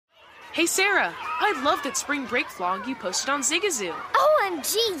Hey Sarah, I love that spring break vlog you posted on Zigazoo.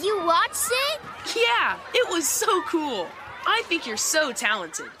 OMG, you watched it? Yeah, it was so cool. I think you're so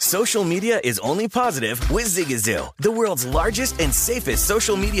talented. Social media is only positive with Zigazoo, the world's largest and safest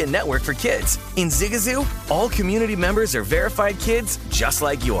social media network for kids. In Zigazoo, all community members are verified kids just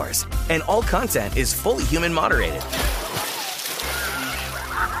like yours, and all content is fully human moderated.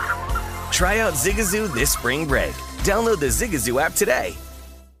 Try out Zigazoo this spring break. Download the Zigazoo app today.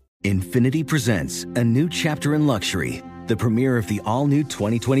 Infiniti presents a new chapter in luxury, the premiere of the all-new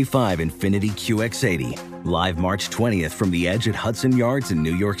 2025 Infiniti QX80, live March 20th from the Edge at Hudson Yards in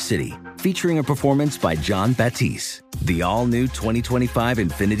New York City, featuring a performance by Jon Batiste. The all-new 2025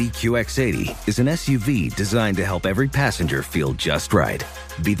 Infiniti QX80 is an SUV designed to help every passenger feel just right.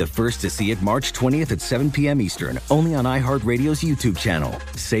 Be the first to see it March 20th at 7 p.m. Eastern, only on iHeartRadio's YouTube channel.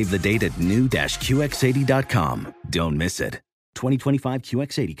 Save the date at new-QX80.com. Don't miss it. 2025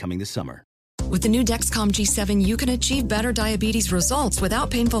 QX80 coming this summer. With the new Dexcom G7, you can achieve better diabetes results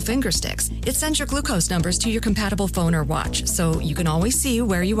without painful finger sticks. It sends your glucose numbers to your compatible phone or watch, so you can always see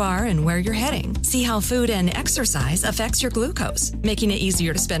where you are and where you're heading. See how food and exercise affects your glucose, making it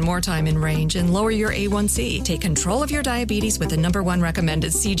easier to spend more time in range and lower your A1C. Take control of your diabetes with the #1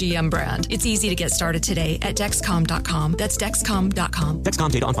 recommended CGM brand. It's easy to get started today at Dexcom.com. That's Dexcom.com.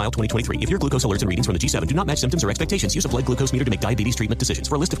 Dexcom data on file 2023. If your glucose alerts and readings from the G7 do not match symptoms or expectations, use a blood glucose meter to make diabetes treatment decisions.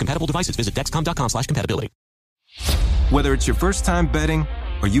 For a list of compatible devices, visit Dexcom.com/compatibility. Whether it's your first time betting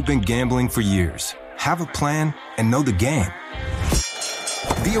or you've been gambling for years, have a plan and know the game.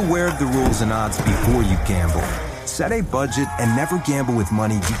 Be aware of the rules and odds before you gamble. Set a budget and never gamble with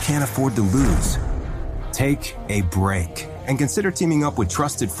money you can't afford to lose. Take a break and consider teaming up with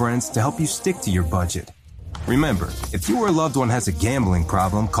trusted friends to help you stick to your budget. Remember, if you or a loved one has a gambling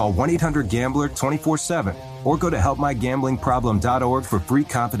problem, call 1-800-GAMBLER 24/7 or go to helpmygamblingproblem.org for free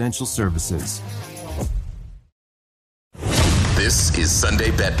confidential services. This is Sunday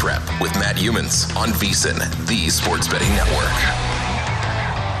Bet Prep with Matt Humans on VSiN, the Sports Betting Network.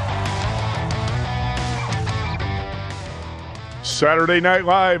 Saturday Night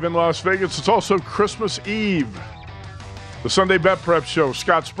Live in Las Vegas. It's also Christmas Eve. The Sunday Bet Prep Show.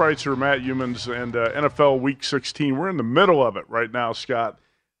 Scott Spreitzer, Matt Humans, and NFL Week 16. We're in the middle of it right now, Scott.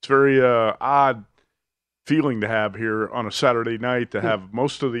 It's very odd feeling to have here on a Saturday night, to have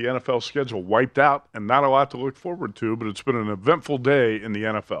most of the NFL schedule wiped out and not a lot to look forward to, but it's been an eventful day in the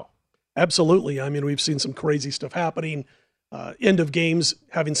NFL. Absolutely. I mean, we've seen some crazy stuff happening. End of games,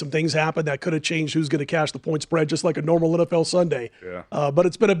 having some things happen that could have changed who's going to cash the point spread, just like a normal NFL Sunday. Yeah. But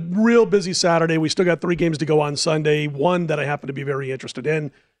it's been a real busy Saturday. We still got 3 games to go on Sunday, one that I happen to be very interested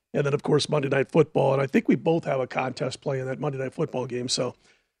in, and then, of course, Monday Night Football. And I think we both have a contest playing that Monday Night Football game. So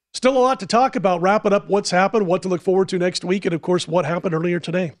still a lot to talk about, wrapping up what's happened, what to look forward to next week, and, of course, what happened earlier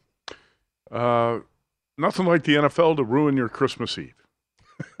today. Nothing like the NFL to ruin your Christmas Eve.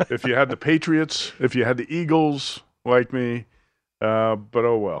 If you had the Patriots, if you had the Eagles, like me, but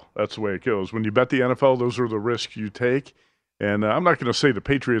oh well, that's the way it goes. When you bet the NFL, those are the risks you take. And I'm not going to say the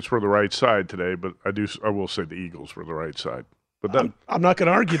Patriots were the right side today, but I will say the Eagles were the right side. But that, I'm not going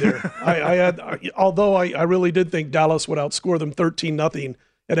to argue there. Although I really did think Dallas would outscore them 13-0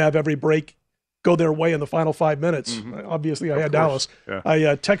 and have every break go their way in the final 5 minutes. Mm-hmm. Obviously, I had Dallas. Yeah. I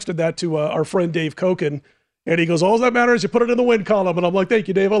texted that to our friend Dave Koken, and he goes, all that matters is you put it in the win column. And I'm like, thank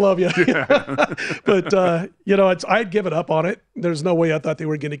you, Dave. I love you. Yeah. But, I'd given up on it. There's no way I thought they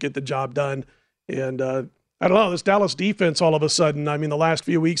were going to get the job done. And I don't know, this Dallas defense all of a sudden, I mean, the last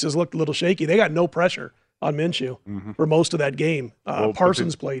few weeks has looked a little shaky. They got no pressure on Minshew for most of that game.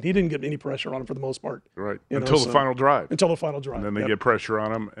 Parsons played. He didn't get any pressure on him for the most part. Right. Until the final drive. Until the final drive. And then they get pressure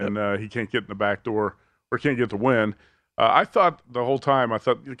on him, and he can't get in the back door or can't get the win. I thought the whole time,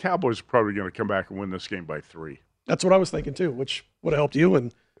 the Cowboys are probably going to come back and win this game by 3. That's what I was thinking too, which would have helped you,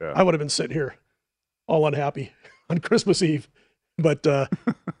 and I would have been sitting here all unhappy on Christmas Eve. But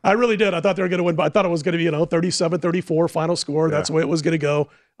I really did. I thought they were going to win, but I thought it was going to be 37-34 final score. That's the way it was going to go.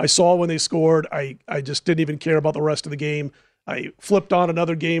 I saw when they scored. I just didn't even care about the rest of the game. I flipped on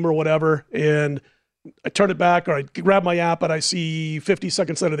another game or whatever, and I turned it back, or I grabbed my app, and I see 50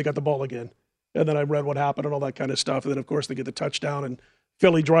 seconds later they got the ball again. And then I read what happened and all that kind of stuff. And then, of course, they get the touchdown, and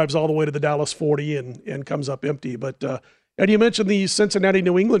Philly drives all the way to the Dallas 40 and comes up empty. But and you mentioned the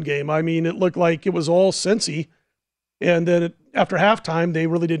Cincinnati-New England game. I mean, it looked like it was all Cincy. And then after halftime, they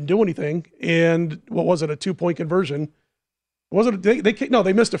really didn't do anything. And what was it, a 2-point conversion? Wasn't it?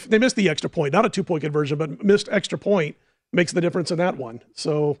 They missed the extra point, not a 2-point conversion, but missed extra point makes the difference in that one.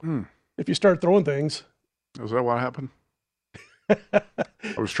 So if you start throwing things, is that what happened?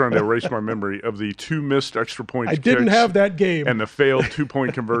 I was trying to erase my memory of the 2 missed extra points. I didn't have that game. And the failed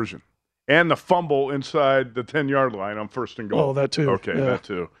 2-point conversion. and the fumble inside the 10-yard line on 1st and goal. Oh, that too. Okay, that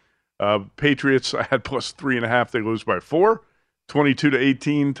too. Patriots, I had plus 3.5. They lose by 4,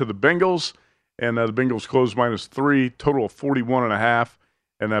 22-18 to the Bengals, and the Bengals close -3, total of 41.5.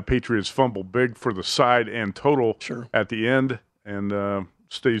 And that Patriots fumble big for the side and total at the end, and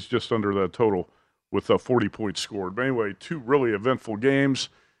stays just under that total with 40 points scored. But anyway, 2 really eventful games,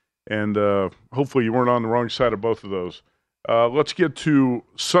 and hopefully you weren't on the wrong side of both of those. Let's get to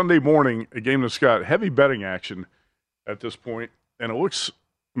Sunday morning, a game that's got heavy betting action at this point, and it looks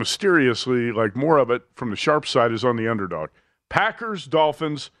mysteriously like more of it from the sharp side is on the underdog. Packers,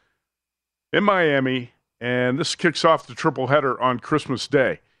 Dolphins in Miami, and this kicks off the triple-header on Christmas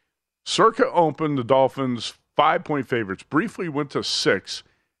Day. Circa opened the Dolphins 5-point favorites, briefly went to 6.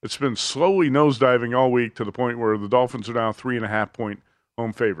 It's been slowly nosediving all week to the point where the Dolphins are now 3.5-point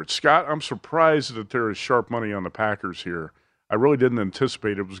home favorites. Scott, I'm surprised that there is sharp money on the Packers here. I really didn't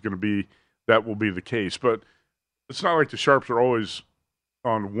anticipate it was going to be that will be the case, but it's not like the sharps are always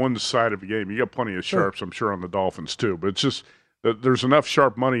on one side of the game. You got plenty of sharps, I'm sure, on the Dolphins too, but it's just that there's enough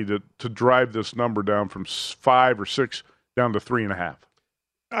sharp money to drive this number down from 5 or 6 down to 3.5.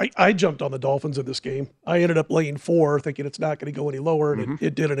 I jumped on the Dolphins in this game. I ended up laying 4, thinking it's not going to go any lower, and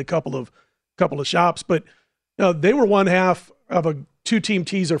it did in a couple of shops. But they were one half of a 2-team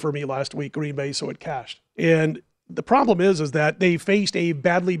teaser for me last week, Green Bay, so it cashed. And the problem is that they faced a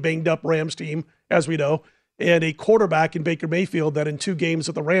badly banged up Rams team, as we know, and a quarterback in Baker Mayfield that in 2 games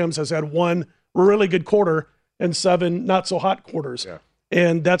with the Rams has had 1 really good quarter and 7 not-so-hot quarters. Yeah.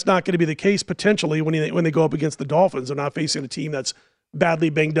 And that's not going to be the case potentially when they go up against the Dolphins. They're not facing a team that's badly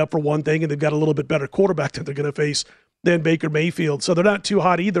banged up for one thing, and they've got a little bit better quarterback that they're going to face than Baker Mayfield. So they're not too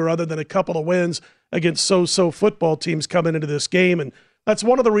hot either, other than a couple of wins against so-so football teams coming into this game. And that's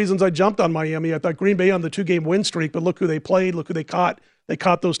one of the reasons I jumped on Miami. I thought Green Bay on the 2-game win streak, but look who they played, look who they caught. They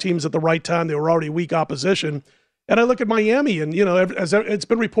caught those teams at the right time. They were already weak opposition. And I look at Miami, and, as it's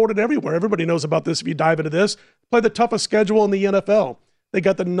been reported everywhere, everybody knows about this if you dive into this, play the toughest schedule in the NFL. They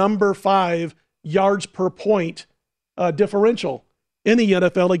got the number 5 yards per point differential in the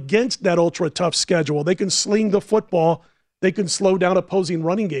NFL against that ultra-tough schedule. They can sling the football. They can slow down opposing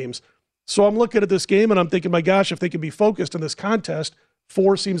running games. So I'm looking at this game, and I'm thinking, my gosh, if they can be focused in this contest,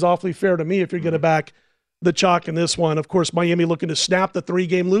 4 seems awfully fair to me if you're going to back the chalk in this one. Of course, Miami looking to snap the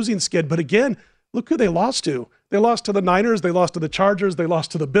 3-game losing skid. But again, look who they lost to. They lost to the Niners. They lost to the Chargers. They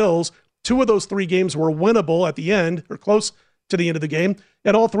lost to the Bills. 2 of those 3 games were winnable at the end, or close to the end of the game,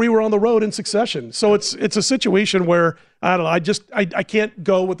 and all 3 were on the road in succession. So it's a situation where, I don't know, I can't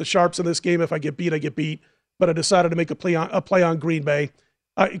go with the sharps in this game. If I get beat, I get beat. But I decided to make a play on Green Bay,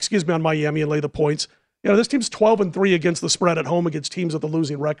 on Miami, and lay the points. This team's 12-3 against the spread at home against teams with a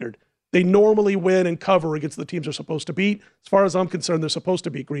losing record. They normally win and cover against the teams they're supposed to beat. As far as I'm concerned, they're supposed to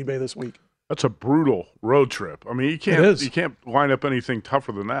beat Green Bay this week. That's a brutal road trip. I mean, you can't line up anything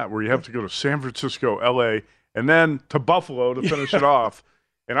tougher than that, where you have to go to San Francisco, L.A., and then to Buffalo to finish it off.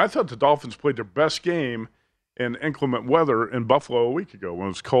 And I thought the Dolphins played their best game in inclement weather in Buffalo a week ago when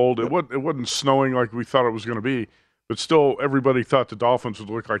it was cold. It wasn't snowing like we thought it was going to be, but still everybody thought the Dolphins would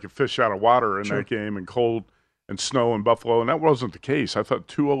look like a fish out of water in that game, and cold and snow in Buffalo, and that wasn't the case. I thought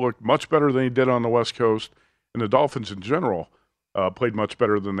Tua looked much better than he did on the West Coast, and the Dolphins in general played much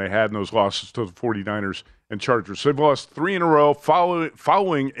better than they had in those losses to the 49ers and Chargers. They've lost 3 in a row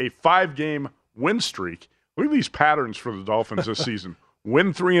following a 5-game win streak. Look at these patterns for the Dolphins this season.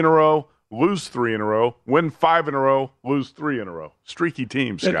 Win 3 in a row, lose 3 in a row, win 5 in a row, lose 3 in a row. Streaky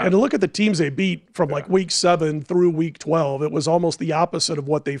teams, Scott. And look at the teams they beat from like week 7 through week 12. It was almost the opposite of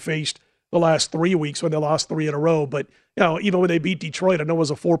what they faced the last 3 weeks when they lost 3 in a row. But, even when they beat Detroit, I know it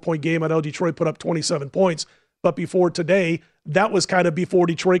was a 4-point game. I know Detroit put up 27 points. But before today, that was kind of before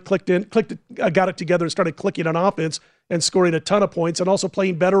Detroit got it together and started clicking on offense and scoring a ton of points and also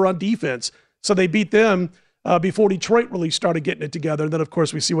playing better on defense. So they beat them before Detroit really started getting it together. And then, of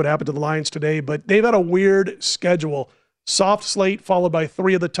course, we see what happened to the Lions today. But they've had a weird schedule. Soft slate followed by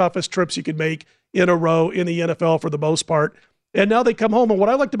 3 of the toughest trips you could make in a row in the NFL for the most part. And now they come home. And what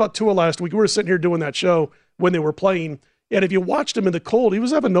I liked about Tua last week, we were sitting here doing that show when they were playing. And if you watched him in the cold, he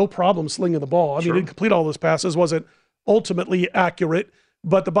was having no problem slinging the ball. I mean, he didn't complete all those passes, wasn't ultimately accurate.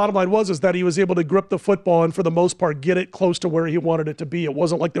 But the bottom line was that he was able to grip the football and, for the most part, get it close to where he wanted it to be. It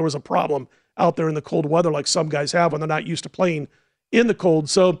wasn't like there was a problem out there in the cold weather like some guys have when they're not used to playing in the cold.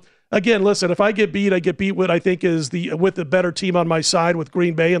 So, again, listen, if I get beat, I get beat what I think is with the better team on my side with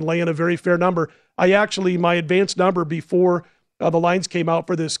Green Bay and laying a very fair number. My advanced number before the lines came out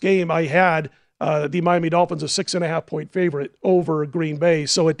for this game, I had the Miami Dolphins a 6.5-point favorite over Green Bay.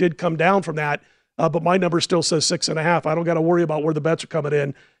 So it did come down from that. But my number still says 6.5. I don't got to worry about where the bets are coming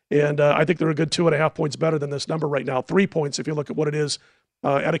in. And I think they're a good 2.5 points better than this number right now. 3 points if you look at what it is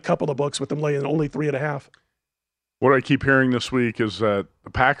at a couple of books with them laying only 3.5. What I keep hearing this week is that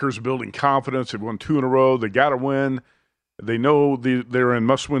the Packers are building confidence. They've won 2 in a row. They got to win. They know they're in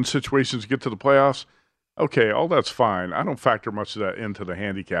must-win situations to get to the playoffs. Okay, all that's fine. I don't factor much of that into the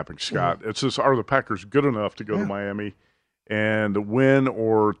handicapping, Scott. Mm-hmm. It's just, are the Packers good enough to go to Miami and win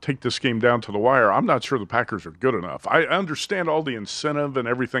or take this game down to the wire? I'm not sure the Packers are good enough. I understand all the incentive and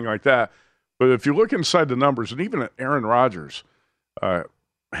everything like that, but if you look inside the numbers, and even Aaron Rodgers,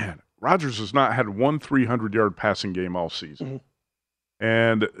 Rodgers has not had one 300-yard passing game all season. Mm-hmm.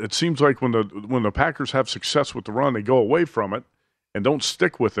 And it seems like when the Packers have success with the run, they go away from it and don't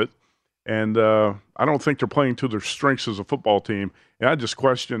stick with it. And I don't think they're playing to their strengths as a football team. And I just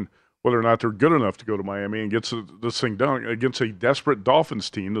question whether or not they're good enough to go to Miami and get this thing done against a desperate Dolphins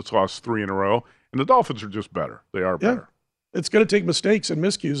team that's lost 3 in a row. And the Dolphins are just better. They are better. It's going to take mistakes and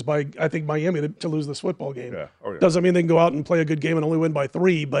miscues by, I think, Miami to lose this football game. Yeah. Oh, yeah. Doesn't mean they can go out and play a good game and only win by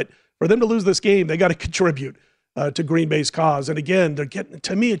 3, but for them to lose this game, they got to contribute to Green Bay's cause. And again,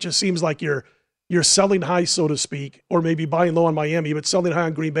 to me, it just seems like you're selling high, so to speak, or maybe buying low on Miami, but selling high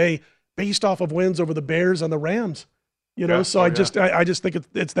on Green Bay based off of wins over the Bears and the Rams. I just think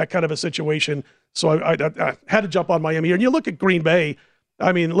it's that kind of a situation. So I had to jump on Miami here. And you look at Green Bay,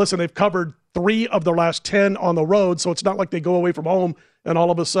 I mean, listen, they've covered 3 of their last 10 on the road, so it's not like they go away from home and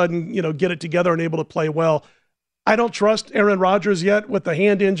all of a sudden, get it together and able to play well. I don't trust Aaron Rodgers yet with the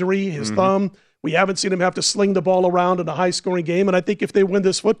hand injury, his thumb. We haven't seen him have to sling the ball around in a high-scoring game, and I think if they win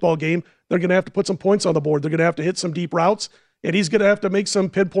this football game, they're going to have to put some points on the board. They're going to have to hit some deep routes, and he's going to have to make some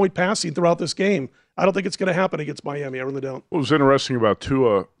pinpoint passing throughout this game. I don't think it's going to happen against Miami. I really don't. What was interesting about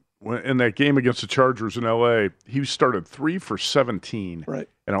Tua, in that game against the Chargers in L.A., he started 3 for 17. Right.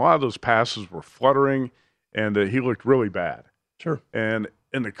 And a lot of those passes were fluttering, and he looked really bad. Sure. And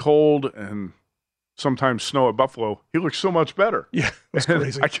in the cold and sometimes snow at Buffalo, he looked so much better. Yeah, that's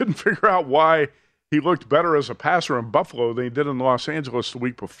crazy. I couldn't figure out why he looked better as a passer in Buffalo than he did in Los Angeles the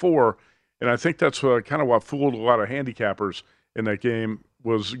week before. And I think that's kind of what fooled a lot of handicappers in that game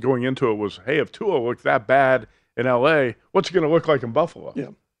was going into it was, hey, if Tua looked that bad in L.A., what's he going to look like in Buffalo? Yeah.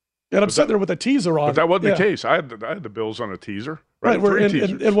 And I'm sitting there with a teaser on. But that wasn't the case. I had the Bills on a teaser. Right.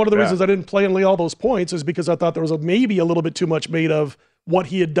 And one of the reasons I didn't play and lay all those points is because I thought there was maybe a little bit too much made of what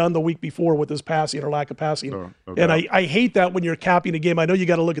he had done the week before with his passing or lack of passing. No and I hate that when you're capping a game. I know you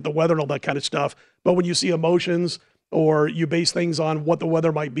got to look at the weather and all that kind of stuff, but when you see emotions or you base things on what the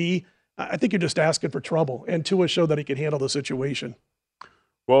weather might be, I think you're just asking for trouble. And Tua showed that he can handle the situation.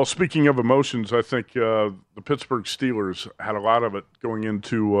 Well, speaking of emotions, I think the Pittsburgh Steelers had a lot of it going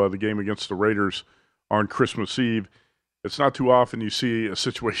into the game against the Raiders on Christmas Eve. It's not too often you see a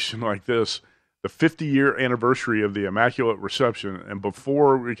situation like this, the 50-year anniversary of the Immaculate Reception, and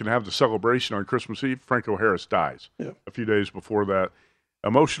before we can have the celebration on Christmas Eve, Franco Harris dies a few days before that.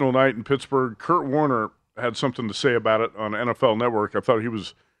 Emotional night in Pittsburgh. Kurt Warner had something to say about it on NFL Network. I thought he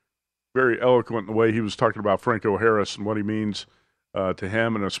was very eloquent in the way he was talking about Franco Harris and what he means to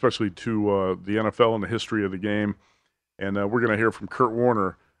him and especially to the NFL and the history of the game. And we're going to hear from Kurt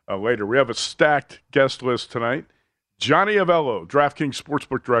Warner later. We have a stacked guest list tonight. Johnny Avello, DraftKings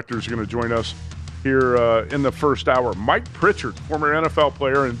Sportsbook Director, is going to join us here in the first hour. Mike Pritchard, former NFL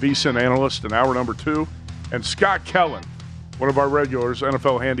player and VSiN analyst in hour number 2. And Scott Kellen, one of our regulars,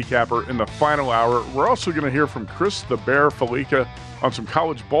 NFL handicapper, in the final hour. We're also going to hear from Chris the Bear Felica on some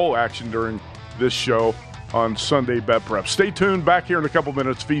college bowl action during this show on Sunday Bet Prep. Stay tuned. Back here in a couple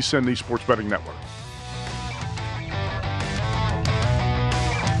minutes. VSiN, the Sports Betting Network.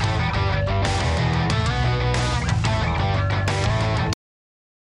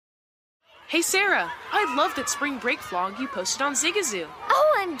 Hey, Sarah, I love that spring break vlog you posted on Zigazoo.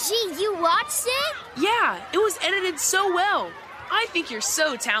 OMG, you watched it? Yeah, it was edited so well. I think you're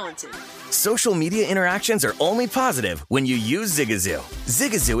so talented. Social media interactions are only positive when you use Zigazoo.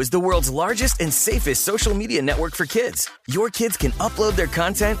 Zigazoo is the world's largest and safest social media network for kids. Your kids can upload their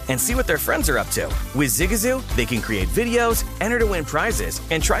content and see what their friends are up to. With Zigazoo, they can create videos, enter to win prizes,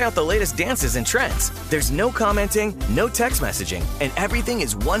 and try out the latest dances and trends. There's no commenting, no text messaging, and everything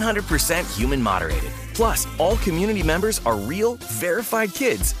is 100% human moderated. Plus, all community members are real, verified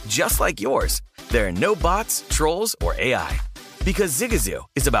kids just like yours. There are no bots, trolls, or AI. Because Zigazoo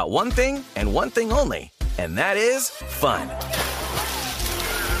is about one thing and one thing only, and that is fun.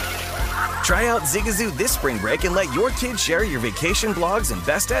 Try out Zigazoo this spring break and let your kids share your vacation blogs and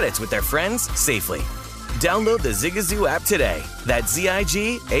best edits with their friends safely. Download the Zigazoo app today. That's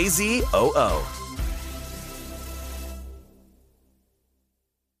Zigazoo.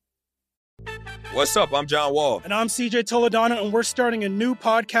 What's up? I'm John Wall. And I'm CJ Toledano, and we're starting a new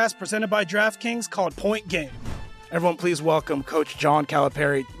podcast presented by DraftKings called Point Game. Everyone, please welcome Coach John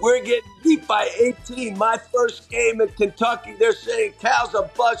Calipari. We're getting beat by 18. My first game in Kentucky, they're saying Cal's a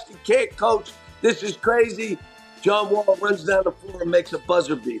bust. He can't coach. This is crazy. John Wall runs down the floor and makes a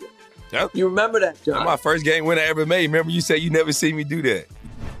buzzer beater. Yep. You remember that, John? That's my first game winner I ever made. Remember you said you never see me do that.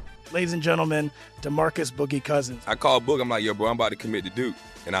 Ladies and gentlemen, DeMarcus Boogie Cousins. I called Boog. I'm like, yo, bro, I'm about to commit to Duke.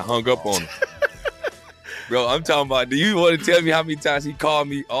 And I hung up on him. Bro, I'm talking about, do you want to tell me how many times he called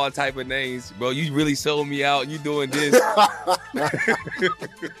me all type of names? Bro, you really sold me out. You doing this.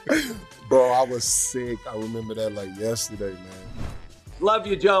 Bro, I was sick. I remember that like yesterday, man. Love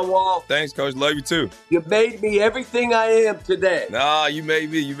you, John Wall. Thanks, Coach. Love you, too. You made me everything I am today. Nah, you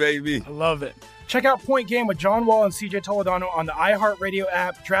made me. You made me. I love it. Check out Point Game with John Wall and CJ Toledano on the iHeartRadio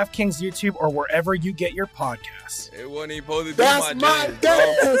app, DraftKings YouTube, or wherever you get your podcasts. It wasn't even supposed to be That's my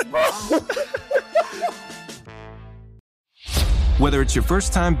game, bro. Whether it's your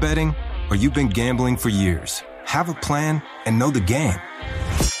first time betting or you've been gambling for years, have a plan and know the game.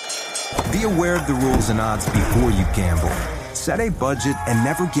 Be aware of the rules and odds before you gamble. Set a budget and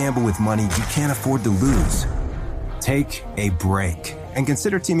never gamble with money you can't afford to lose. Take a break and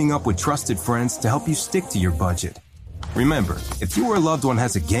consider teaming up with trusted friends to help you stick to your budget. Remember, if you or a loved one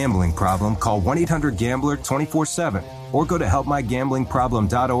has a gambling problem, call 1-800-GAMBLER 24/7 or go to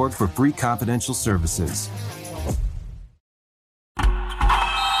helpmygamblingproblem.org for free confidential services.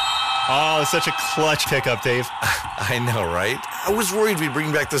 Oh, such a clutch pickup, Dave. I know, right? I was worried we'd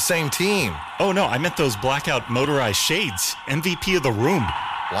bring back the same team. Oh, no, I meant those blackout motorized shades. MVP of the room.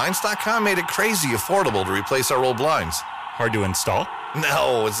 Blinds.com made it crazy affordable to replace our old blinds. Hard to install?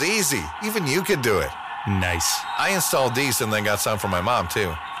 No, it's easy. Even you could do it. Nice. I installed these and then got some for my mom,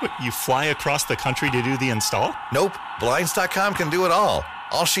 too. What, you fly across the country to do the install? Nope. Blinds.com can do it all.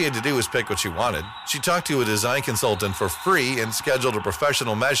 All she had to do was pick what she wanted. She talked to a design consultant for free and scheduled a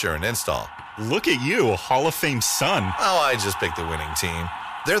professional measure and install. Look at you, a Hall of Fame son. Oh, I just picked the winning team.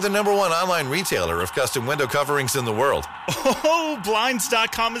 They're the #1 online retailer of custom window coverings in the world. Oh,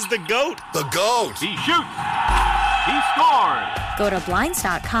 Blinds.com is the GOAT. The GOAT. He shoots. He scored. Go to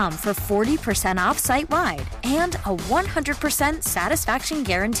Blinds.com for 40% off site-wide and a 100% satisfaction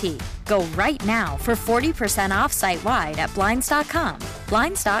guarantee. Go right now for 40% off site-wide at Blinds.com.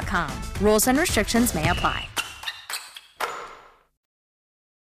 Blinds.com. Rules and restrictions may apply.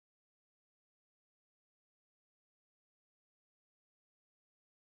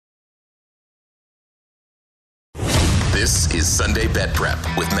 This is Sunday Bet Prep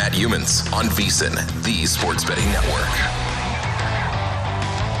with Matt Youmans on VSiN, the Sports Betting Network.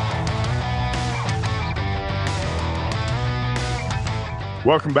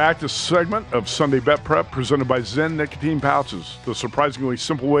 Welcome back to this segment of Sunday Bet Prep presented by Zen Nicotine Pouches, the surprisingly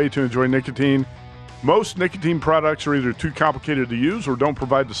simple way to enjoy nicotine. Most nicotine products are either too complicated to use or don't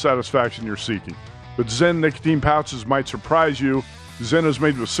provide the satisfaction you're seeking. But Zen Nicotine Pouches might surprise you. Zen is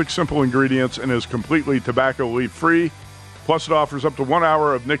made with 6 simple ingredients and is completely tobacco leaf-free. Plus, it offers up to 1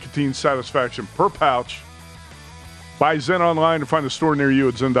 hour of nicotine satisfaction per pouch. Buy Zen online and find a store near you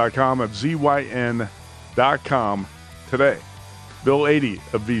at Zen.com, at ZYN.com today. Bill 80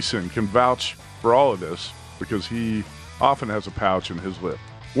 of VSiN can vouch for all of this because he often has a pouch in his lip.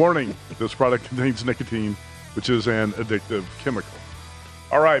 Warning, this product contains nicotine, which is an addictive chemical.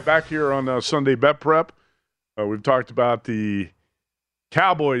 All right, back here on Sunday Bet Prep. We've talked about the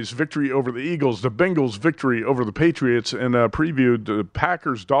Cowboys' victory over the Eagles, the Bengals' victory over the Patriots, and previewed the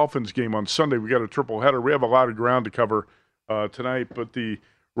Packers-Dolphins game on Sunday. We got a triple header. We have a lot of ground to cover tonight, but the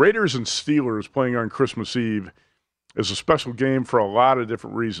Raiders and Steelers playing on Christmas Eve is a special game for a lot of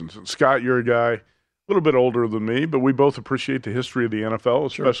different reasons. And Scott, you're a guy a little bit older than me, but we both appreciate the history of the NFL,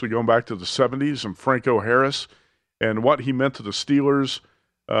 especially going back to the 70s and Franco Harris and what he meant to the Steelers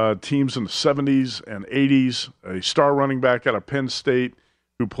teams in the 70s and 80s, a star running back out of Penn State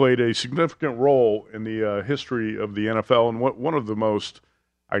who played a significant role in the history of the NFL and one of the most,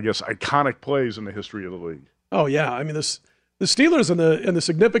 I guess, iconic plays in the history of the league. Oh, yeah. I mean, the Steelers and the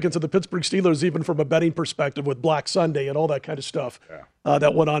significance of the Pittsburgh Steelers, even from a betting perspective with Black Sunday and all that kind of stuff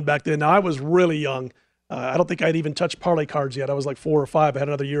that went on back then. Now, I was really young. I don't think I'd even touched parlay cards yet. I was like 4 or 5. I had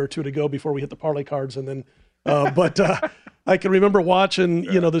another year or 2 to go before we hit the parlay cards. And then, but I can remember watching,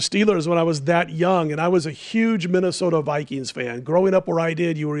 the Steelers when I was that young, and I was a huge Minnesota Vikings fan. Growing up where I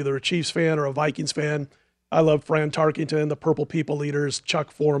did, you were either a Chiefs fan or a Vikings fan. I loved Fran Tarkenton, the Purple People Leaders, Chuck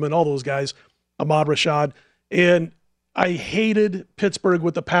Foreman, all those guys, Ahmad Rashad. And I hated Pittsburgh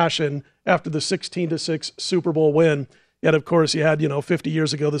with a passion after the 16-6 Super Bowl win. Yet, of course, you had, 50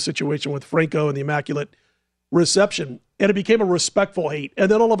 years ago, the situation with Franco and the Immaculate reception. And it became a respectful hate.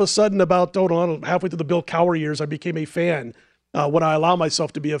 And then all of a sudden, about halfway through the Bill Cowher years, I became a fan when I allow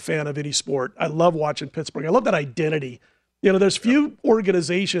myself to be a fan of any sport. I love watching Pittsburgh. I love that identity. There's few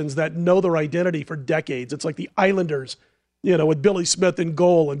organizations that know their identity for decades. It's like the Islanders, with Billy Smith in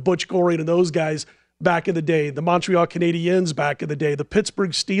goal and Butch Goring and those guys back in the day, the Montreal Canadiens back in the day, the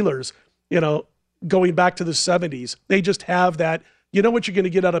Pittsburgh Steelers, going back to the 70s. They just have that, what you're going to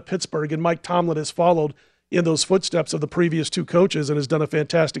get out of Pittsburgh, and Mike Tomlin has followed in those footsteps of the previous two coaches and has done a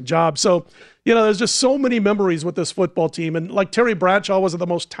fantastic job. So, there's just so many memories with this football team. And like Terry Bradshaw wasn't the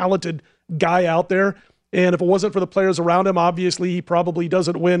most talented guy out there. And if it wasn't for the players around him, obviously he probably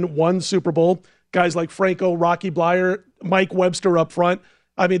doesn't win one Super Bowl. Guys like Franco, Rocky Bleier, Mike Webster up front.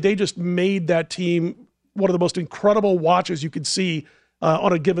 I mean, they just made that team one of the most incredible watches you could see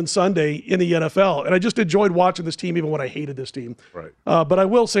on a given Sunday in the NFL. And I just enjoyed watching this team even when I hated this team. Right. But I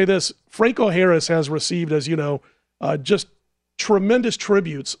will say this, Franco Harris has received, as you know, just tremendous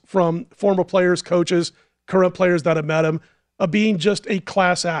tributes from former players, coaches, current players that have met him, being just a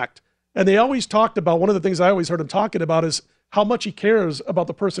class act. And they always talked about, one of the things I always heard him talking about is how much he cares about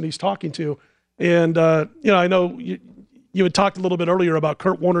the person he's talking to. And, I know you had talked a little bit earlier about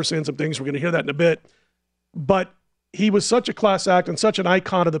Kurt Warner saying some things. We're going to hear that in a bit. But he was such a class act and such an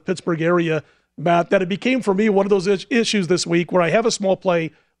icon of the Pittsburgh area, Matt, that it became for me one of those issues this week where I have a small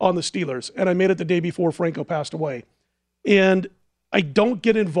play on the Steelers, and I made it the day before Franco passed away. And I don't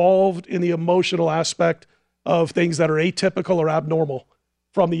get involved in the emotional aspect of things that are atypical or abnormal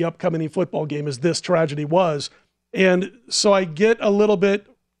from the upcoming football game, as this tragedy was. And so I get a little bit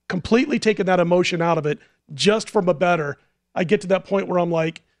completely taking that emotion out of it just from a better. I get to that point where I'm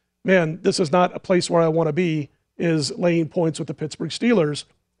like, man, this is not a place where I want to be, is laying points with the Pittsburgh Steelers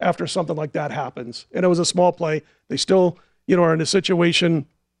after something like that happens. And it was a small play. They still, are in a situation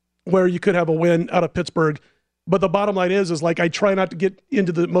where you could have a win out of Pittsburgh. But the bottom line is like, I try not to get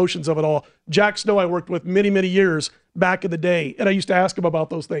into the emotions of it all. Jack Snow, I worked with many, many years back in the day, and I used to ask him about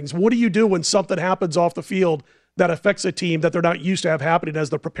those things. What do you do when something happens off the field that affects a team that they're not used to have happening as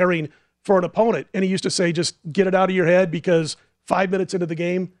they're preparing for an opponent? And he used to say, just get it out of your head, because 5 minutes into the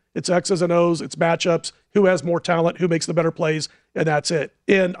game, it's X's and O's, it's matchups, who has more talent, who makes the better plays, and that's it.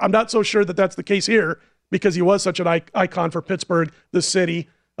 And I'm not so sure that that's the case here, because he was such an icon for Pittsburgh, the city,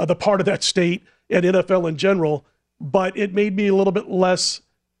 the part of that state, and NFL in general. But it made me a little bit less,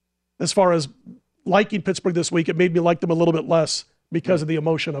 as far as liking Pittsburgh this week, it made me like them a little bit less because of the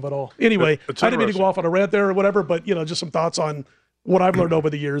emotion of it all. Anyway, I didn't mean to go off on a rant there or whatever, but, just some thoughts on what I've learned over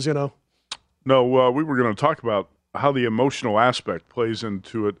the years, No, we were going to talk about how the emotional aspect plays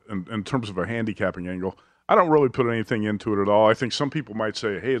into it in terms of a handicapping angle. I don't really put anything into it at all. I think some people might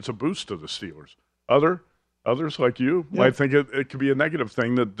say, hey, it's a boost to the Steelers. Others like you might think it could be a negative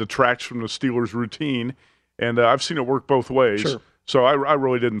thing that detracts from the Steelers' routine. And I've seen it work both ways. Sure. So I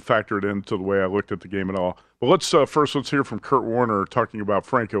really didn't factor it into the way I looked at the game at all. But let's hear from Kurt Warner talking about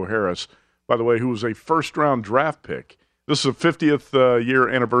Franco Harris, by the way, who was a first-round draft pick. This is the 50th year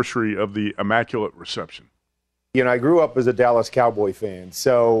anniversary of the Immaculate Reception. I grew up as a Dallas Cowboy fan.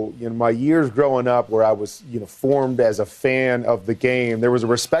 So, my years growing up where I was, formed as a fan of the game, there was a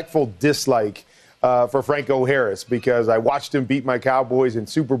respectful dislike for Franco Harris because I watched him beat my Cowboys in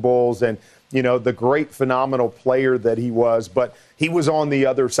Super Bowls and, the great, phenomenal player that he was. But he was on the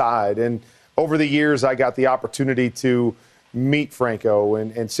other side. And over the years, I got the opportunity to meet Franco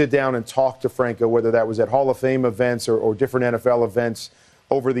and sit down and talk to Franco, whether that was at Hall of Fame events or different NFL events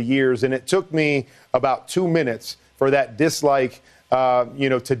over the years. And it took me about 2 minutes for that dislike,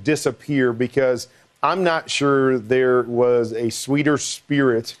 to disappear, because I'm not sure there was a sweeter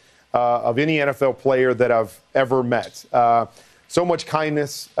spirit of any NFL player that I've ever met. So much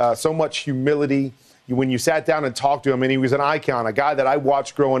kindness, so much humility. When you sat down and talked to him, and he was an icon, a guy that I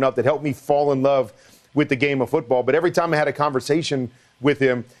watched growing up that helped me fall in love with the game of football. But every time I had a conversation with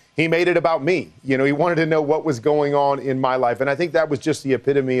him, he made it about me. He wanted to know what was going on in my life. And I think that was just the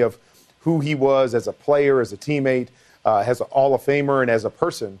epitome of who he was as a player, as a teammate, as a Hall of Famer, and as a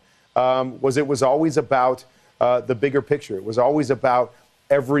person. It was always about the bigger picture. It was always about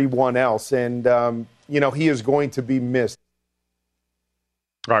everyone else. And, he is going to be missed.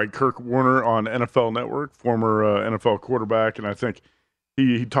 All right, Kurt Warner on NFL Network, former NFL quarterback. And I think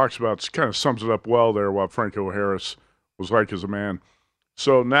he talks about, kind of sums it up well there, what Franco Harris was like as a man.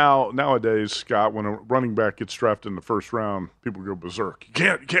 So nowadays, Scott, when a running back gets drafted in the first round, people go berserk.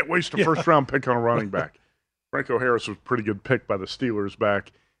 You can't waste a first-round pick on a running back. Franco Harris was a pretty good pick by the Steelers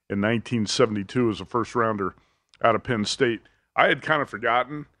back in 1972 as a first-rounder out of Penn State. I had kind of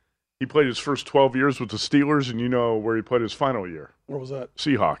forgotten. He played his first 12 years with the Steelers, and where he played his final year. Where was that?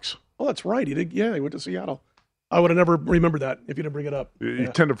 Seahawks. Oh, that's right. He did. Yeah, he went to Seattle. I would have never remembered that if you didn't bring it up. You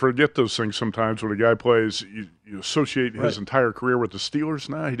tend to forget those things sometimes when a guy plays. You associate his entire career with the Steelers.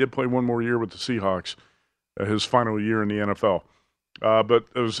 Nah, he did play one more year with the Seahawks, his final year in the NFL. But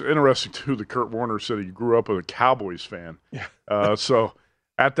it was interesting, too, that Kurt Warner said he grew up with a Cowboys fan. Yeah. So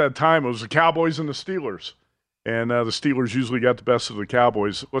at that time, it was the Cowboys and the Steelers. And the Steelers usually got the best of the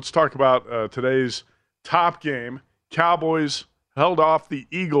Cowboys. Let's talk about today's top game. Cowboys held off the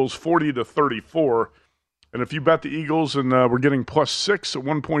Eagles 40-34. And if you bet the Eagles, and we're getting +6 at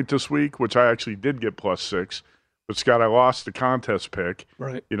one point this week, which I actually did get +6. But, Scott, I lost the contest pick.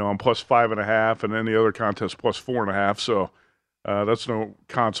 Right. You know, I'm +5.5, and then the other contest +4.5. So that's no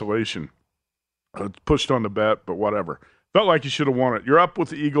consolation. Pushed on the bet, but whatever. Felt like you should have won it. You're up with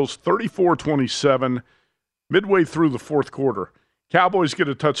the Eagles 34-27 midway through the fourth quarter. Cowboys get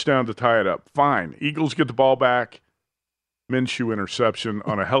a touchdown to tie it up. Fine. Eagles get the ball back. Minshew interception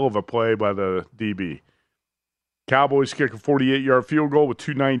on a hell of a play by the DB. Cowboys kick a 48-yard field goal with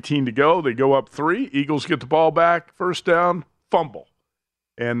 2:19 to go. They go up 3. Eagles get the ball back. First down, fumble.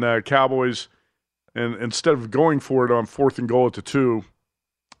 And Cowboys, and instead of going for it on 4th and goal at the 2,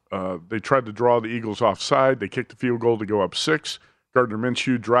 they tried to draw the Eagles offside. They kicked the field goal to go up 6. Gardner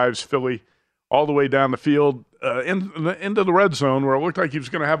Minshew drives Philly all the way down the field into the red zone where it looked like he was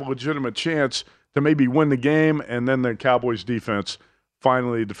going to have a legitimate chance to maybe win the game. And then the Cowboys defense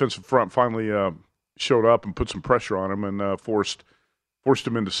defensive front finally showed up and put some pressure on him and forced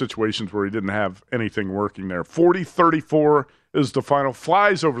him into situations where he didn't have anything working there. 40-34 is the final.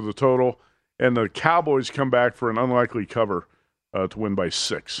 Flies over the total, and the Cowboys come back for an unlikely cover to win by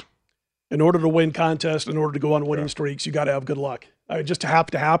 6. In order to win contests, in order to go on winning streaks, you got to have good luck. It just have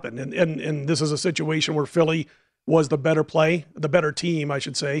to happen. And this is a situation where Philly was the better team, I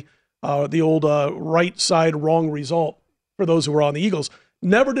should say. The old right side wrong result for those who were on the Eagles.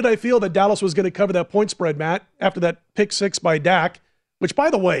 Never did I feel that Dallas was going to cover that point spread, Matt, after that pick 6 by Dak, which,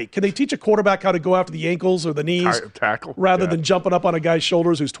 by the way, can they teach a quarterback how to go after the ankles or the knees tackle rather than jumping up on a guy's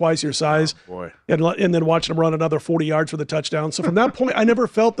shoulders who's twice your size and then watching him run another 40 yards for the touchdown? So from that point, I never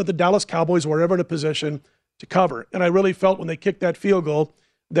felt that the Dallas Cowboys were ever in a position to cover. And I really felt when they kicked that field goal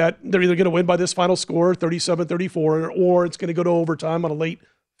that they're either going to win by this final score, 37-34, or it's going to go to overtime on a late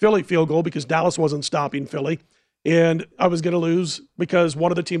Philly field goal because Dallas wasn't stopping Philly. And I was going to lose because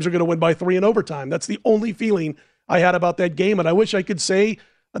one of the teams are going to win by 3 in overtime. That's the only feeling I had about that game. And I wish I could say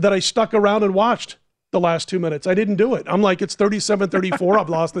that I stuck around and watched the last 2 minutes. I didn't do it. I'm like, it's 37-34. I've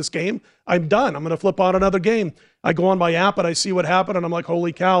lost this game. I'm done. I'm going to flip on another game. I go on my app and I see what happened. And I'm like,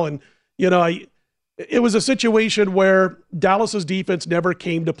 holy cow. And, it was a situation where Dallas's defense never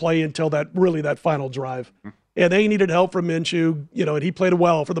came to play until that final drive. And they needed help from Minshew, and he played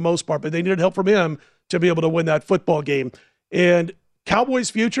well for the most part, but they needed help from him to be able to win that football game. And Cowboys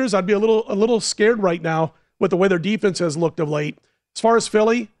futures, I'd be a little scared right now with the way their defense has looked of late. As far as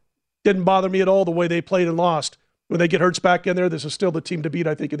Philly, didn't bother me at all the way they played and lost. When they get Hurts back in there, this is still the team to beat,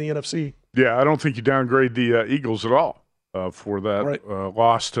 I think, in the NFC. Yeah, I don't think you downgrade the Eagles at all for that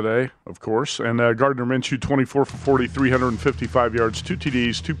loss today, of course. And Gardner Minshew, 24 for 40, 355 yards, 2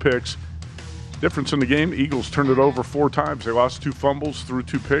 TDs, 2 picks. Difference in the game, Eagles turned it over 4 times. They lost 2 fumbles, threw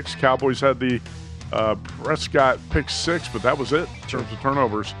 2 picks. Cowboys had the Prescott pick 6, but that was it in terms of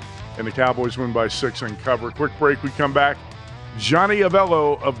turnovers. And the Cowboys win by 6 and cover. Quick break, we come back. Johnny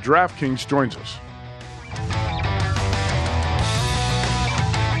Avello of DraftKings joins us.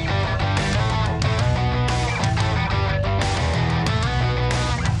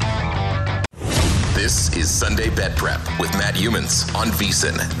 This is Sunday Bet Prep with Matt Humans on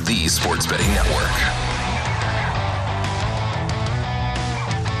VSiN, the Sports Betting Network.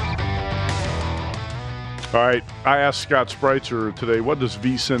 All right, I asked Scott Spreitzer today, what does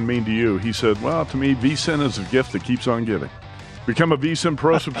VSiN mean to you? He said, well, to me, VSiN is a gift that keeps on giving. Become a VSiN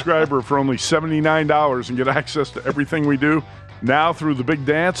Pro subscriber for only $79 and get access to everything we do. Now through the big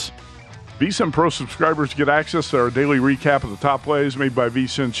dance, VSiN Pro subscribers get access to our daily recap of the top plays made by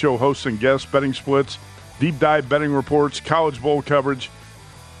VSiN show hosts and guests, betting splits, deep dive betting reports, college bowl coverage,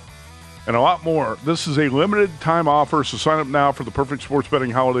 and a lot more. This is a limited time offer, so sign up now for the perfect sports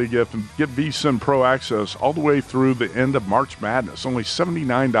betting holiday gift and get VSiN Pro access all the way through the end of March Madness. Only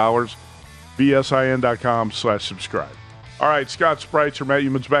 $79, VSIN.com/subscribe. All right, Scott Spreitzer, Matt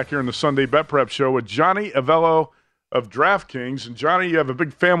Humans back here in the Sunday Bet Prep Show with Johnny Avello of DraftKings. And Johnny, you have a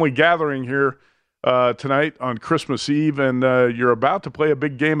big family gathering here tonight on Christmas Eve, and you're about to play a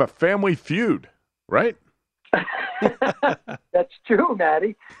big game of Family Feud, right? That's true,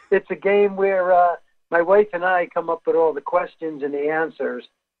 Matty. It's a game where my wife and I come up with all the questions and the answers,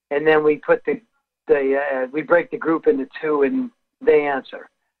 and then we put we break the group into 2 and they answer.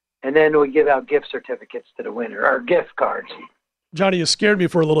 and then we give out gift certificates to the winner, or gift cards. Johnny, you scared me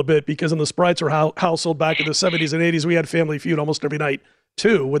for a little bit because in the Spreitzer household back in the 70s and 80s, we had Family Feud almost every night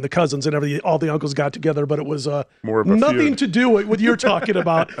too, when the cousins and all the uncles got together. But it was more of a nothing feud. to do with what you're talking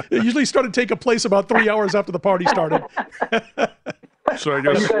about. It usually started taking place about 3 hours after the party started. So I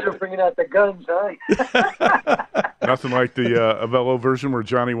guess you guys are bringing out the guns, huh? nothing like the Avello version where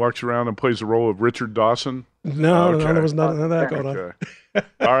Johnny walks around and plays the role of Richard Dawson. No, there was none of that going on.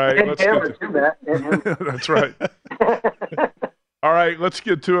 All right, and let's get too, Matt. That's right. All right, let's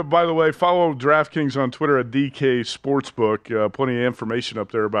get to it. By the way, follow DraftKings on Twitter at DK Sportsbook. Plenty of information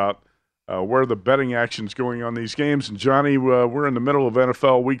up there about where the betting action's going on these games. And Johnny, we're in the middle of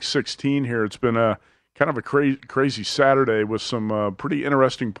NFL Week 16 here. It's been a kind of a crazy Saturday with some pretty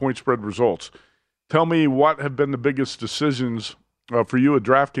interesting point spread results. Tell me what have been the biggest decisions for you at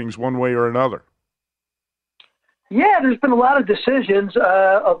DraftKings one way or another? Yeah, there's been a lot of decisions.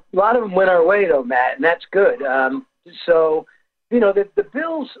 A lot of them went our way, though, Matt, and that's good. So, the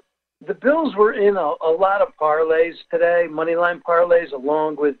Bills were in a lot of parlays today, moneyline parlays,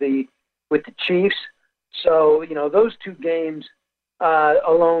 along with the Chiefs. So, those two games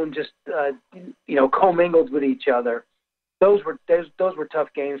alone just commingled with each other. Those were tough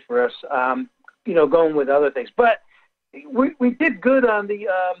games for us. Going with other things, but we did good on the.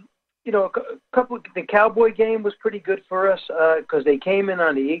 The Cowboy game was pretty good for us because they came in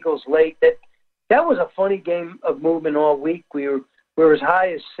on the Eagles late. That was a funny game of movement all week. We were as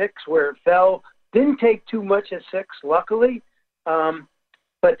high as 6 where it fell. Didn't take too much at 6, luckily,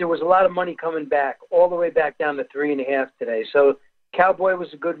 but there was a lot of money coming back, all the way back down to 3.5 today. So Cowboy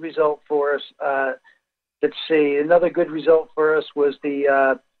was a good result for us. Let's see, another good result for us was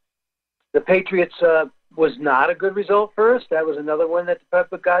the Patriots. Was not a good result for us. That was another one that the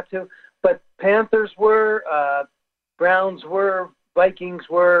Pepper got to. But Panthers were, Browns were, Vikings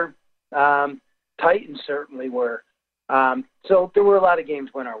were, Titans certainly were. So there were a lot of games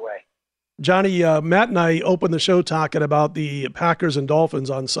went our way. Johnny, Matt and I opened the show talking about the Packers and Dolphins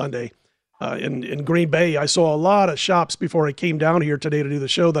on Sunday in Green Bay. I saw a lot of shops before I came down here today to do the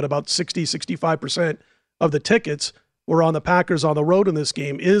show that about 65% of the tickets were on the Packers on the road in this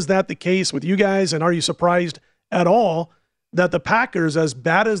game. Is that the case with you guys? And are you surprised at all that the Packers, as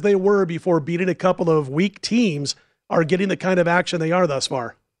bad as they were before beating a couple of weak teams, are getting the kind of action they are thus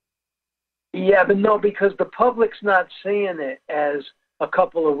far? Yeah, but no, because the public's not seeing it as a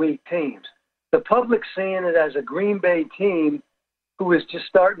couple of weak teams. The public's seeing it as a Green Bay team who is just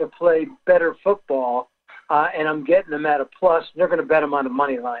starting to play better football, and I'm getting them at a plus. They're going to bet them on the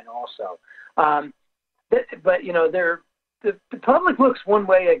money line also. But, the public looks one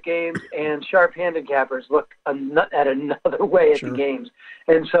way at games, and sharp handicappers look at another way at the games.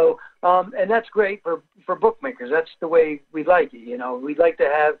 And so, and that's great for bookmakers. That's the way we like it. We'd like to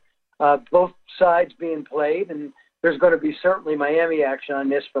have both sides being played, and there's going to be certainly Miami action on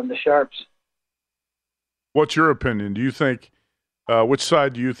this from the sharps. What's your opinion? Do you think which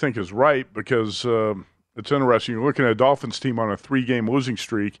side do you think is right? Because it's interesting. You're looking at a Dolphins team on a 3-game losing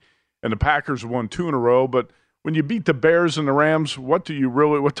streak, and the Packers won 2 in a row. But when you beat the Bears and the Rams, what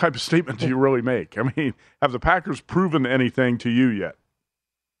type of statement do you really make? I mean, have the Packers proven anything to you yet?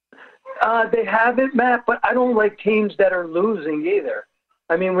 They haven't, Matt, but I don't like teams that are losing either.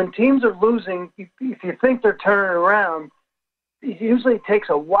 I mean, when teams are losing, if you think they're turning around, it usually takes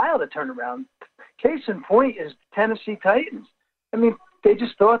a while to turn around. Case in point is Tennessee Titans. I mean, they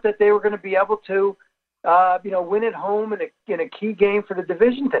just thought that they were going to be able to win at home in a key game for the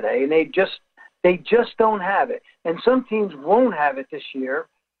division today, and they just don't have it. And some teams won't have it this year,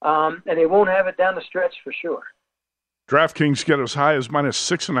 and they won't have it down the stretch for sure. DraftKings get as high as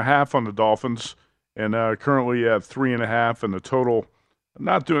 -6.5 on the Dolphins, and currently at 3.5, and the total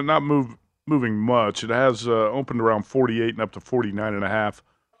not moving much. It has opened around 48 and up to 49.5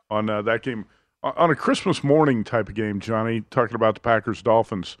 on that game. On a Christmas morning type of game, Johnny, talking about the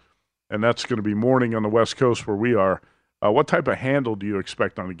Packers-Dolphins, and that's going to be morning on the West Coast where we are. What type of handle do you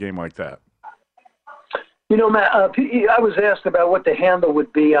expect on a game like that? Matt, I was asked about what the handle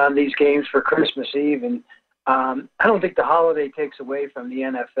would be on these games for Christmas Eve, and I don't think the holiday takes away from the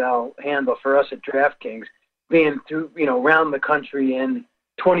NFL handle for us at DraftKings, being through, around the country in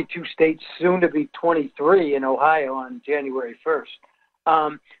 22 states, soon to be 23 in Ohio on January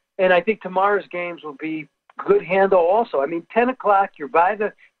 1st. And I think tomorrow's games will be good handle also. I mean, 10 o'clock, you're by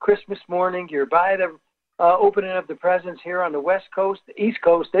the Christmas morning, you're by the opening of the presents here on the West Coast. The East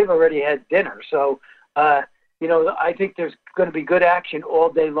Coast, they've already had dinner. So, I think there's going to be good action all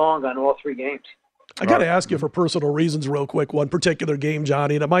day long on all 3 games. I got to ask you for personal reasons real quick, one particular game,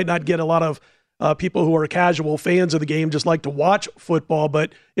 Johnny, and it might not get a lot of people who are casual fans of the game just like to watch football,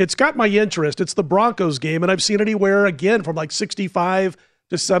 but it's got my interest. It's the Broncos game, and I've seen anywhere, again, from like 65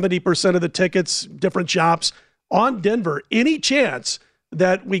 to 70% of the tickets, different shops, on Denver. Any chance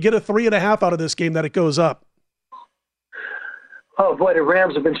that we get a 3.5 out of this game, that it goes up? Oh, boy, the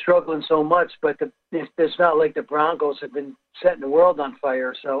Rams have been struggling so much, but it's not like the Broncos have been setting the world on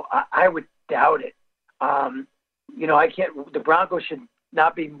fire, so I would doubt it. The Broncos should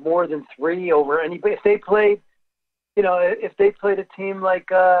not be more than 3 over anybody. If they played a team like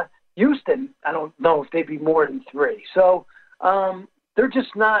Houston, I don't know if they'd be more than 3. So they're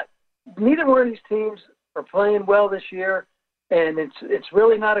just not. Neither one of these teams are playing well this year, and it's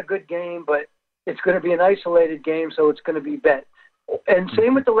really not a good game. But it's going to be an isolated game, so it's going to be bet. And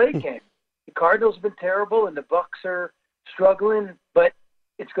same with the late game. The Cardinals have been terrible, and the Bucks are struggling, but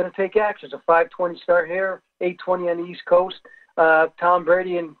it's going to take action. It's a 5:20 start here, 8:20 on the East Coast. Tom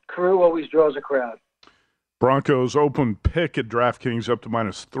Brady and crew always draws a crowd. Broncos open pick at DraftKings up to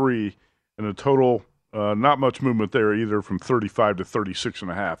 -3, and a total not much movement there either, from 35 to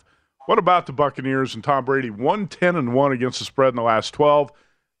 36.5. What about the Buccaneers and Tom Brady? 1-10-1 against the spread in the last 12.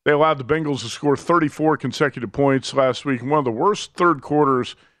 They allowed the Bengals to score 34 consecutive points last week, one of the worst third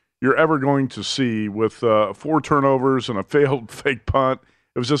quarters you're ever going to see, with 4 turnovers and a failed fake punt.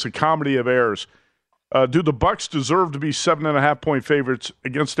 It was just a comedy of errors. Do the Bucs deserve to be 7.5-point favorites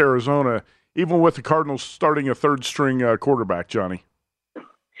against Arizona, even with the Cardinals starting a third-string quarterback, Johnny?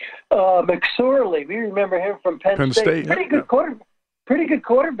 McSorley, we remember him from Penn State. Pretty good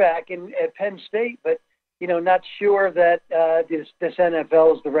quarterback at Penn State, but not sure that this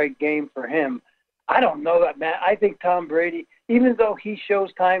NFL is the right game for him. I don't know that, Matt. I think Tom Brady, even though he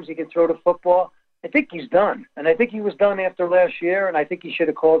shows times he can throw the football, I think he's done. And I think he was done after last year, and I think he should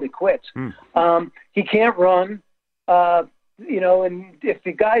have called it quits. He can't run, and if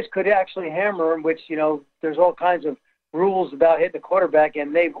the guys could actually hammer him, which, there's all kinds of rules about hitting the quarterback,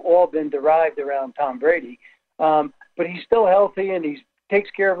 and they've all been derived around Tom Brady. But he's still healthy, and he takes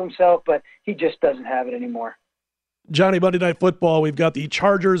care of himself, but he just doesn't have it anymore. Johnny, Monday Night Football, we've got the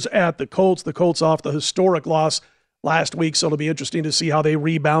Chargers at the Colts. The Colts off the historic loss last week, so it'll be interesting to see how they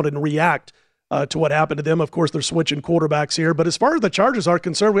rebound and react to what happened to them. Of course, they're switching quarterbacks here. But as far as the Chargers are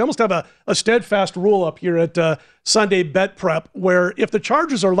concerned, we almost have a steadfast rule up here at Sunday Bet Prep, where if the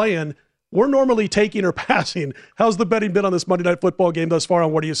Chargers are laying, we're normally taking or passing. How's the betting been on this Monday Night Football game thus far,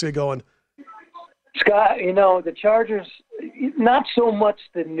 and where do you see it going? Scott, the Chargers, not so much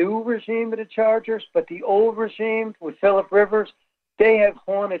the new regime of the Chargers, but the old regime with Phillip Rivers, they have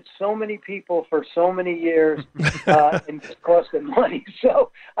haunted so many people for so many years and just cost them money.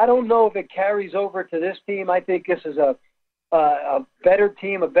 So I don't know if it carries over to this team. I think this is a better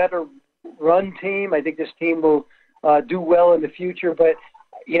team, a better run team. I think this team will do well in the future. But,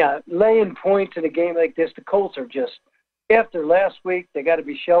 laying points in a game like this, the Colts are just, after last week, they got to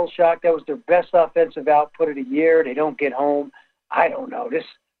be shell-shocked. That was their best offensive output of the year. They don't get home. I don't know.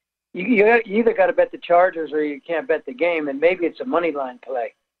 You either got to bet the Chargers or you can't bet the game, and maybe it's a money line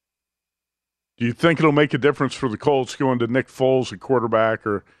play. Do you think it'll make a difference for the Colts going to Nick Foles at quarterback,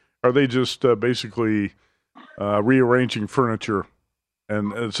 or are they just basically rearranging furniture,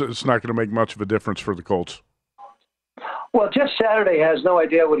 and it's not going to make much of a difference for the Colts? Well, Jeff Saturday has no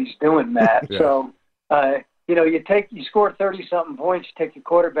idea what he's doing, Matt. Yeah. So, you score 30-something points, you take your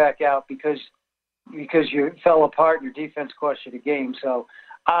quarterback out because you fell apart and your defense cost you the game. So,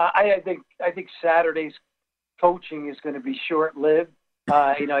 I think Saturday's coaching is going to be short-lived.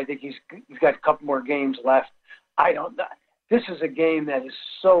 I think he's got a couple more games left. I don't know. This is a game that is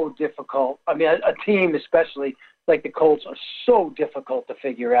so difficult. I mean, a team, especially like the Colts, are so difficult to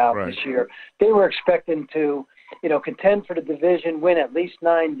figure out this year. They were expecting to, contend for the division, win at least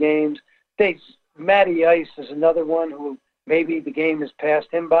 9 games. Matty Ice is another one who maybe the game has passed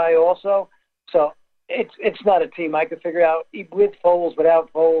him by also. So it's not a team I could figure out with Foles,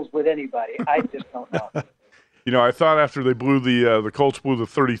 without Foles, with anybody. I just don't know. I thought after they blew the Colts blew the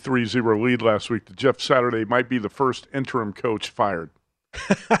 33-0 lead last week that Jeff Saturday might be the first interim coach fired.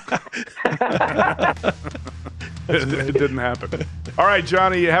 It didn't happen. All right,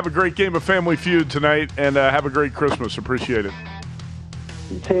 Johnny, have a great game of Family Feud tonight, and have a great Christmas. Appreciate it.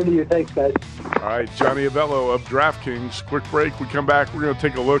 Same to you. Thanks, guys. All right, Johnny Avello of DraftKings. Quick break. We come back. We're going to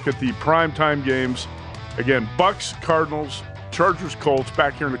take a look at the primetime games. Again, Bucks, Cardinals, Chargers, Colts.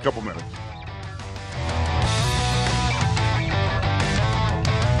 Back here in a couple minutes.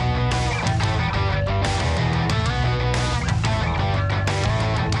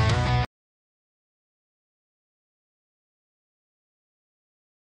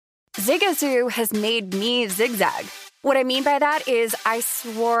 Zigazoo has made me zigzag. What I mean by that is I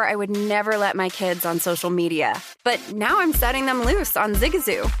swore I would never let my kids on social media, but now I'm setting them loose on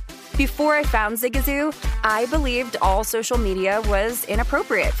Zigazoo. Before I found Zigazoo, I believed all social media was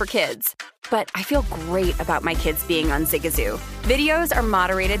inappropriate for kids. But I feel great about my kids being on Zigazoo. Videos are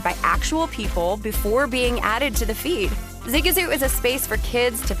moderated by actual people before being added to the feed. Zigazoo is a space for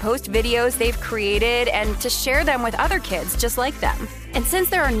kids to post videos they've created and to share them with other kids just like them. And since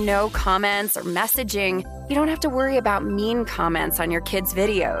there are no comments or messaging, you don't have to worry about mean comments on your kids'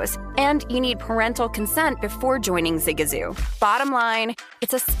 videos. And you need parental consent before joining Zigazoo. Bottom line,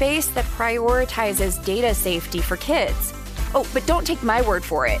 it's a space that prioritizes data safety for kids. Oh, but don't take my word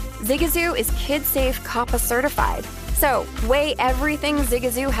for it. Zigazoo is KidSafe COPPA certified. So weigh everything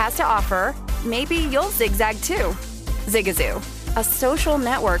Zigazoo has to offer. Maybe you'll zigzag too. Zigazoo, a social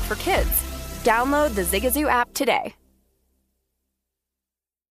network for kids. Download the Zigazoo app today.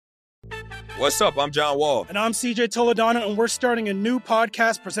 What's up? I'm John Wall. And I'm CJ Toledano, and we're starting a new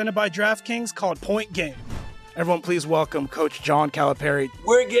podcast presented by DraftKings called Point Game. Everyone, please welcome Coach John Calipari.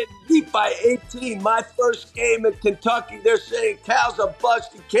 We're getting beat by 18. My first game in Kentucky, they're saying Cal's a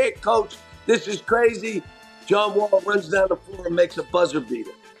bust. He can't coach. This is crazy. John Wall runs down the floor and makes a buzzer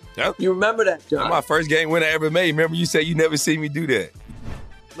beater. Yep. You remember that, John? That's my first game win I ever made. Remember you said you never seen me do that.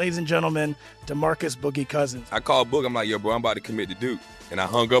 Ladies and gentlemen, DeMarcus Boogie Cousins. I called Boog. I'm like, yo, bro, I'm about to commit to Duke. And I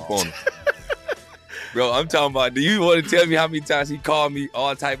hung up on him. Bro, I'm talking about, do you want to tell me how many times he called me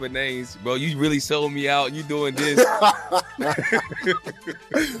all type of names? Bro, you really sold me out. You doing this.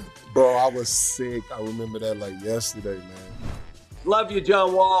 Bro, I was sick. I remember that like yesterday, man. Love you,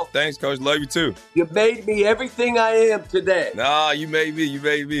 John Wall. Thanks, Coach. Love you, too. You made me everything I am today. Nah, you made me. You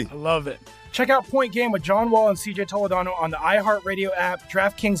made me. I love it. Check out Point Game with John Wall and CJ Toledano on the iHeartRadio app,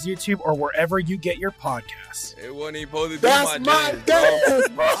 DraftKings YouTube, or wherever you get your podcasts. It wasn't even supposed to be That's my dance,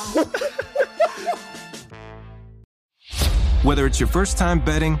 bro. Whether it's your first time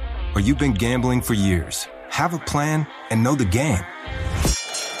betting or you've been gambling for years, have a plan and know the game.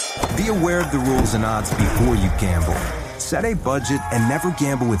 Be aware of the rules and odds before you gamble. Set a budget and never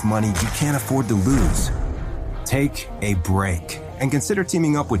gamble with money you can't afford to lose. Take a break and consider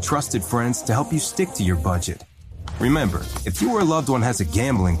teaming up with trusted friends to help you stick to your budget. Remember, if you or a loved one has a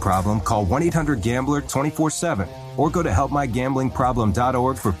gambling problem, call 1-800-GAMBLER 24/7 or go to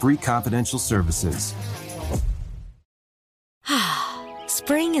helpmygamblingproblem.org for free confidential services.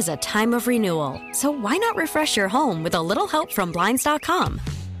 Spring is a time of renewal, so why not refresh your home with a little help from Blinds.com?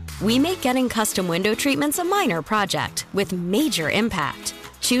 We make getting custom window treatments a minor project with major impact.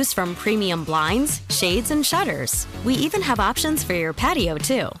 Choose from premium blinds, shades, and shutters. We even have options for your patio,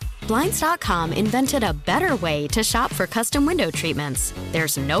 too. Blinds.com invented a better way to shop for custom window treatments.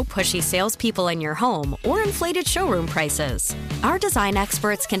 There's no pushy salespeople in your home or inflated showroom prices. Our design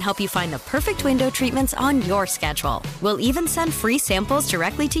experts can help you find the perfect window treatments on your schedule. We'll even send free samples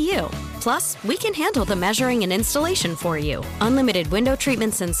directly to you. Plus, we can handle the measuring and installation for you. Unlimited window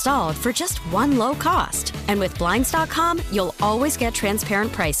treatments installed for just one low cost. And with Blinds.com, you'll always get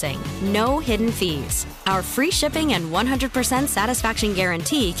transparent pricing. No hidden fees. Our free shipping and 100% satisfaction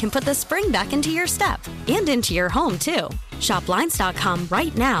guarantee can put the spring back into your step and into your home, too. Shop Blinds.com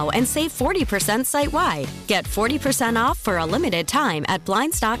right now and save 40% site-wide. Get 40% off for a limited time at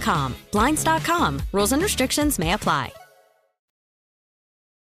Blinds.com. Blinds.com. Rules and restrictions may apply.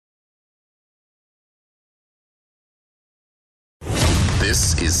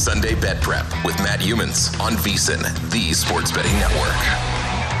 This is Sunday Bet Prep with Matt Humans on VSiN, the Sports Betting Network.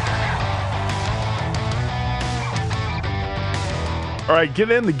 All right, get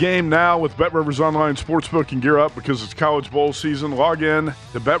in the game now with BetRivers Online Sportsbook and gear up because it's College Bowl season. Log in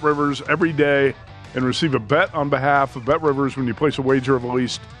to BetRivers every day and receive a bet on behalf of BetRivers when you place a wager of at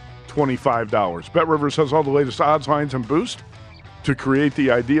least $25. BetRivers has all the latest odds, lines, and boosts to create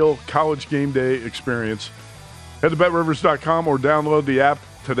the ideal college game day experience. Head to BetRivers.com or download the app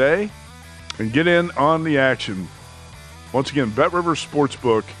today and get in on the action. Once again, BetRivers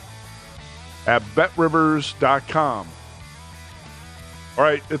Sportsbook at BetRivers.com. All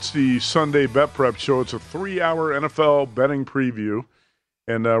right, it's the Sunday Bet Prep Show. It's a 3-hour NFL betting preview,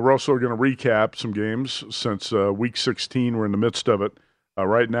 and we're also going to recap some games since Week 16. We're in the midst of it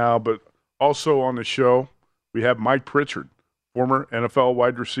right now, but also on the show, we have Mike Pritchard, former NFL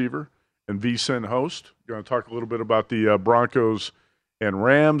wide receiver and VSiN host. We're going to talk a little bit about the Broncos and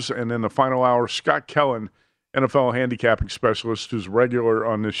Rams, and then the final hour, Scott Kellen, NFL handicapping specialist, who's regular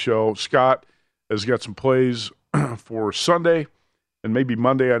on this show. Scott has got some plays for Sunday and maybe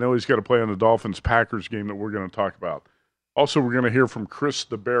Monday. I know he's got to play on the Dolphins-Packers game that we're going to talk about. Also, we're going to hear from Chris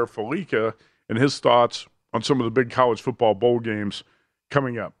the Bear Felica and his thoughts on some of the big college football bowl games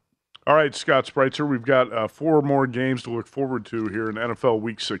coming up. All right, Scott Spreitzer, we've got 4 more games to look forward to here in NFL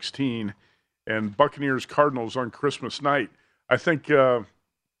Week 16, and Buccaneers-Cardinals on Christmas night. I think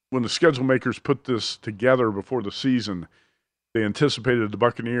when the schedule makers put this together before the season, they anticipated the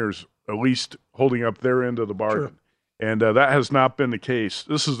Buccaneers at least holding up their end of the bargain. Sure. And that has not been the case.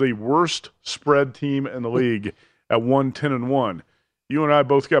 This is the worst spread team in the league at 1-10-1. You and I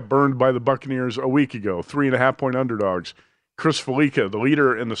both got burned by the Buccaneers a week ago, 3.5-point underdogs. Chris Felica, the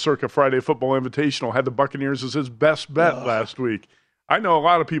leader in the Circa Friday Football Invitational, had the Buccaneers as his best bet last week. I know a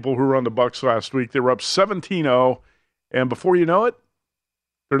lot of people who were on the Bucs last week. They were up 17-0, and before you know it,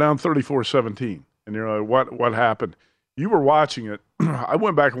 they're down 34-17. And you're like, what happened? You were watching it. I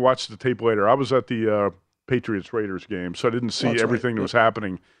went back and watched the tape later. I was at the Patriots-Raiders game, so I didn't see everything that was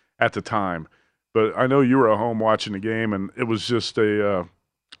happening at the time. But I know you were at home watching the game, and it was just a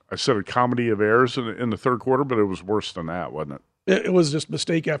comedy of errors in the third quarter, but it was worse than that, wasn't it? It was just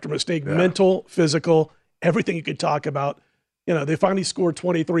mistake after mistake, mental, physical, everything you could talk about. You know, they finally scored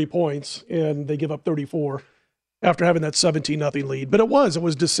 23 points, and they give up 34 after having that 17-0 lead. But it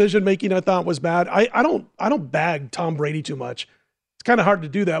was decision-making I thought was bad. I don't bag Tom Brady too much. It's kind of hard to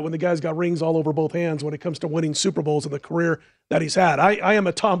do that when the guy's got rings all over both hands when it comes to winning Super Bowls in the career that he's had. I am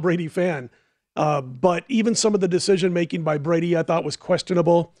a Tom Brady fan. But even some of the decision-making by Brady I thought was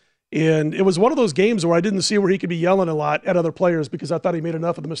questionable. And it was one of those games where I didn't see where he could be yelling a lot at other players because I thought he made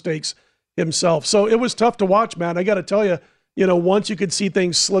enough of the mistakes himself. So it was tough to watch, man. I got to tell you, once you could see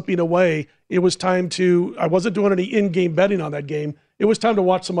things slipping away, it was time to – I wasn't doing any in-game betting on that game. It was time to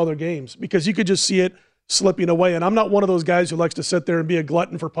watch some other games because you could just see it slipping away. And I'm not one of those guys who likes to sit there and be a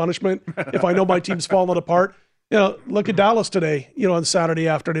glutton for punishment if I know my team's falling apart. Look at Dallas today, on Saturday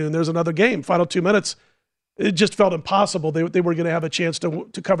afternoon. There's another game, final 2 minutes. It just felt impossible. They were going to have a chance to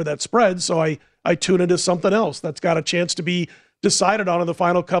cover that spread, so I tune into something else that's got a chance to be decided on in the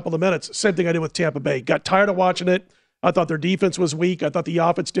final couple of minutes. Same thing I did with Tampa Bay. Got tired of watching it. I thought their defense was weak. I thought the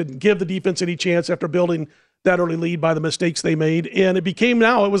offense didn't give the defense any chance after building that early lead by the mistakes they made. And it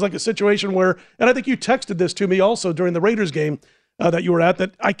was like a situation where, and I think you texted this to me also during the Raiders game that you were at,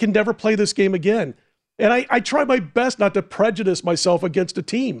 that I can never play this game again. And I try my best not to prejudice myself against a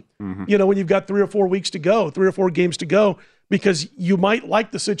team, when you've got 3 or 4 weeks to go, 3 or 4 games to go, because you might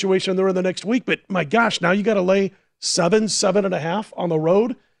like the situation they're in the next week. But my gosh, now you got to lay 7.5 on the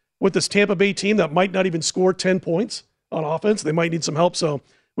road with this Tampa Bay team that might not even score 10 points on offense. They might need some help. So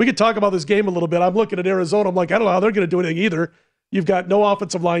we could talk about this game a little bit. I'm looking at Arizona. I'm like, I don't know how they're going to do anything either. You've got no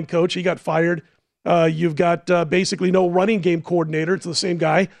offensive line coach. He got fired. You've got basically no running game coordinator. It's the same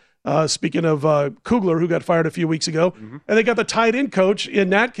guy. Speaking of Kugler, who got fired a few weeks ago. Mm-hmm. And they got the tight end coach in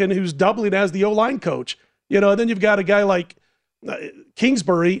Natkin, who's doubling as the O-line coach. And then you've got a guy like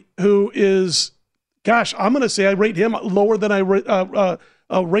Kingsbury, who is, gosh, I'm going to say I rate him lower than I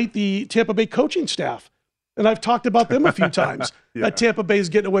rate the Tampa Bay coaching staff. And I've talked about them a few times. That Tampa Bay is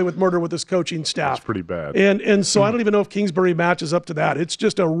getting away with murder with this coaching staff. That's pretty bad. And so I don't even know if Kingsbury matches up to that. It's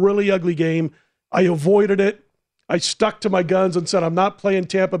just a really ugly game. I avoided it. I stuck to my guns and said, I'm not playing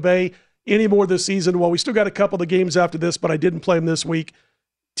Tampa Bay anymore this season. Well, we still got a couple of the games after this, but I didn't play them this week.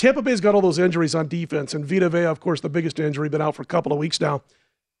 Tampa Bay's got all those injuries on defense, and Vita Vea, of course, the biggest injury, been out for a couple of weeks now.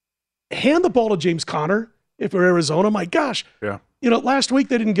 Hand the ball to James Conner if you're Arizona. My gosh. Yeah. Last week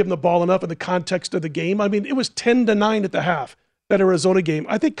they didn't give him the ball enough in the context of the game. I mean, it was 10-9 at the half, that Arizona game.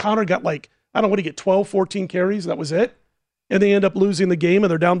 I think Conner got 12, 14 carries. That was it. And they end up losing the game, and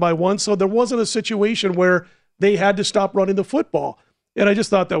they're down by 1. So there wasn't a situation where they had to stop running the football. And I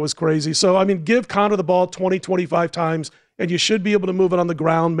just thought that was crazy. So, I mean, give Conner the ball 20, 25 times, and you should be able to move it on the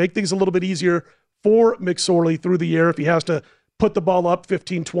ground, make things a little bit easier for McSorley through the air if he has to put the ball up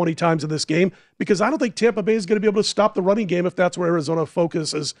 15, 20 times in this game, because I don't think Tampa Bay is going to be able to stop the running game if that's where Arizona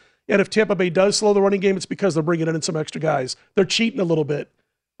focuses. And if Tampa Bay does slow the running game, it's because they're bringing in some extra guys. They're cheating a little bit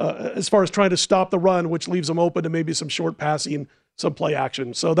as far as trying to stop the run, which leaves them open to maybe some short passing, some play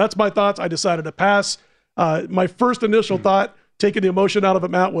action. So that's my thoughts. I decided to pass. My first initial thought, taking the emotion out of it,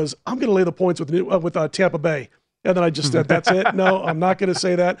 Matt, was I'm going to lay the points with Tampa Bay. And then I just said, that's it. No, I'm not going to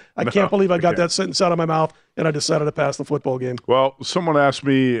say that. I can't believe I got that sentence out of my mouth, and I decided to pass the football game. Well, someone asked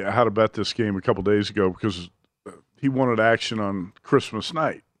me how to bet this game a couple days ago because he wanted action on Christmas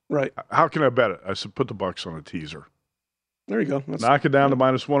night. Right. How can I bet it? I said, put the Bucs on a teaser. There you go. Knock it down to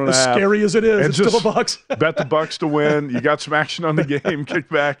 -1.5. As scary as it is, it's still a Bucs. Bet the Bucs to win. You got some action on the game. Kick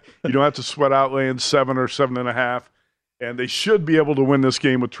back. You don't have to sweat out laying 7 or 7.5. And they should be able to win this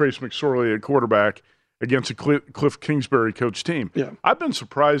game with Trace McSorley at quarterback against a Cliff Kingsbury coach team. Yeah. I've been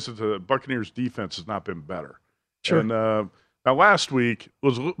surprised that the Buccaneers defense has not been better. Sure. And now last week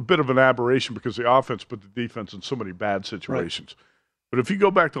was a bit of an aberration because the offense put the defense in so many bad situations. But if you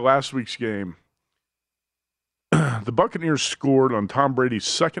go back to last week's game, the Buccaneers scored on Tom Brady's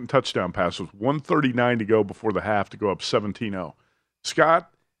second touchdown pass with 1:39 to go before the half to go up 17-0.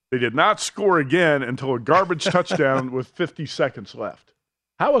 Scott, they did not score again until a garbage touchdown with 50 seconds left.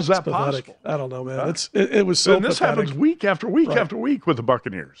 How is that possible? I don't know, man. It was so and this pathetic. happens week after week after week with the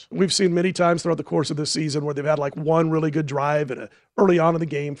Buccaneers. We've seen many times throughout the course of this season where they've had like one really good drive early on in the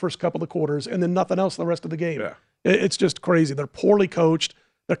game, first couple of quarters, and then nothing else the rest of the game. Yeah. It's just crazy. They're poorly coached.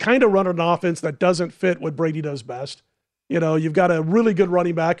 They're kind of running an offense that doesn't fit what Brady does best. You know, you've got a really good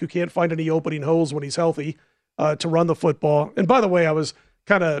running back who can't find any opening holes when he's healthy to run the football. And by the way, I was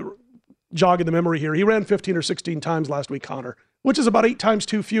kind of jogging the memory here. He ran 15 or 16 times last week, Connor, which is about 8 times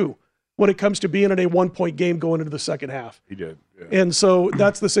too few when it comes to being in a 1-point game going into the second half. He did. Yeah. And so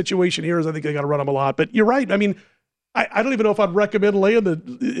that's the situation here is I think they got to run him a lot. But you're right. I mean, I don't even know if I'd recommend laying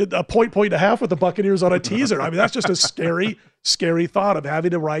a point and a half with the Buccaneers on a teaser. I mean, that's just a scary, scary thought of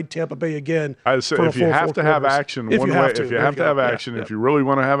having to ride Tampa Bay again. I say if you have to have action, if you have to have action, if you really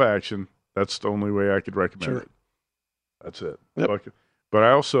want to have action, that's the only way I could recommend it. That's it. Yep. But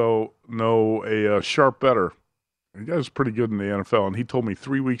I also know a sharp bettor. He guy's pretty good in the NFL, and he told me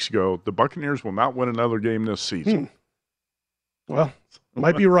 3 weeks ago the Buccaneers will not win another game this season. Well,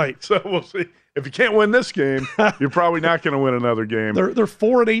 might be right. So we'll see. If you can't win this game, you're probably not going to win another game. They're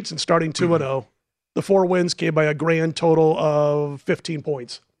 4-8 and starting 2-0. The 4 wins came by a grand total of 15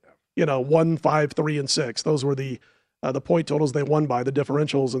 points. 1, 5, 3, and 6. Those were the point totals they won by, the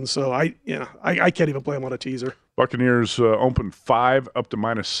differentials. And so I can't even play them on a teaser. Buccaneers opened 5 up to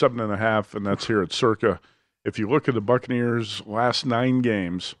 -7.5, and that's here at Circa. If you look at the Buccaneers' last 9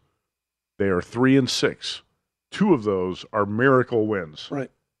 games, they are 3-6. 2 of those are miracle wins. Right.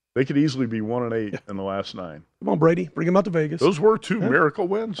 They could easily be 1-8 in the last 9. Come on, Brady. Bring him out to Vegas. Those were 2 miracle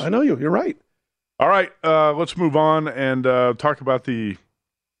wins. I know you. You're right. All right. Let's move on and talk about the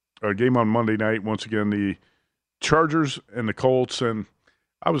game on Monday night. Once again, the Chargers and the Colts. And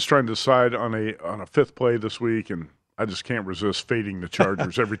I was trying to decide on a fifth play this week, and I just can't resist fading the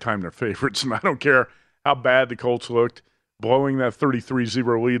Chargers every time they're favorites. And I don't care how bad the Colts looked, blowing that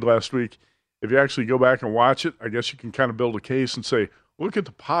 33-0 lead last week. If you actually go back and watch it, I guess you can kind of build a case and say, look at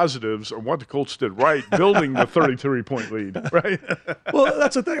the positives of what the Colts did right, building the 33-point lead, right? Well,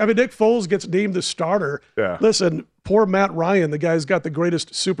 that's the thing. I mean, Nick Foles gets named the starter. Yeah. Listen, poor Matt Ryan, the guy's got the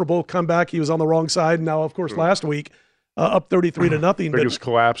greatest Super Bowl comeback. He was on the wrong side. Now, of course, last week, up 33-0. Biggest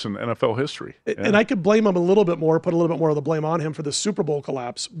collapse in NFL history. Yeah. And I could blame him a little bit more, put a little bit more of the blame on him for the Super Bowl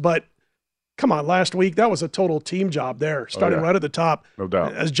collapse. But come on, last week, that was a total team job there, starting right at the top. No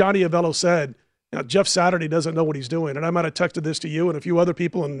doubt. As Johnny Avello said, Jeff Saturday doesn't know what he's doing. And I might have texted this to you and a few other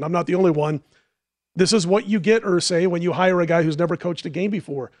people, and I'm not the only one. This is what you get, Irsay, when you hire a guy who's never coached a game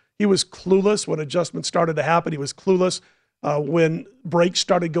before. He was clueless when adjustments started to happen. He was clueless when breaks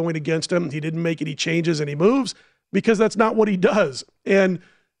started going against him. He didn't make any changes, any moves, because that's not what he does. And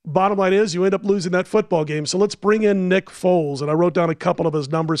bottom line is you end up losing that football game. So let's bring in Nick Foles. And I wrote down a couple of his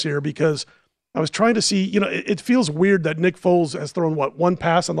numbers here because I was trying to see, it feels weird that Nick Foles has thrown, 1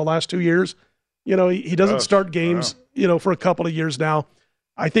 pass in the last 2 years? He doesn't start games, for a couple of years now.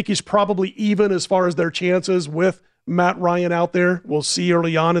 I think he's probably even as far as their chances with Matt Ryan out there. We'll see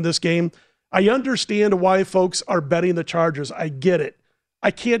early on in this game. I understand why folks are betting the Chargers. I get it.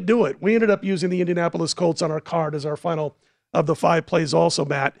 I can't do it. We ended up using the Indianapolis Colts on our card as our final of the 5 plays also,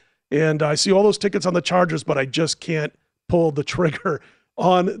 Matt. And I see all those tickets on the Chargers, but I just can't pull the trigger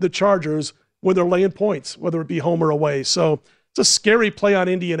on the Chargers when they're laying points, whether it be home or away. So it's a scary play on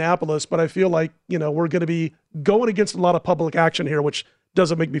Indianapolis, but I feel like, we're going to be going against a lot of public action here, which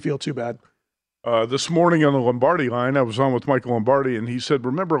doesn't make me feel too bad. This morning on the Lombardi line, I was on with Michael Lombardi, and he said,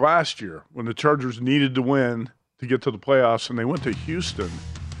 remember last year when the Chargers needed to win to get to the playoffs, and they went to Houston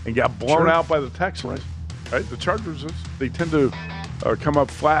and got blown out by the Texans, right? The Chargers, they tend to come up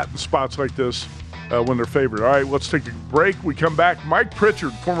flat in spots like this when they're favored. All right, let's take a break. We come back. Mike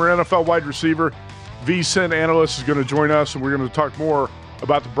Pritchard, former NFL wide receiver, VSiN analyst, is going to join us, and we're going to talk more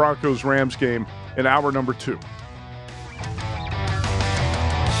about the Broncos-Rams game in hour number 2.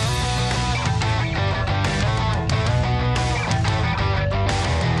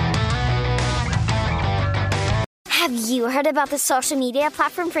 Have you heard about the social media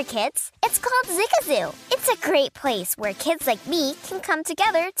platform for kids? It's called Zigazoo. It's a great place where kids like me can come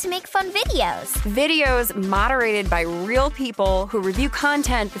together to make fun videos. Videos moderated by real people who review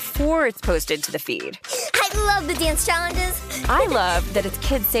content before it's posted to the feed. I love the dance challenges. I love that it's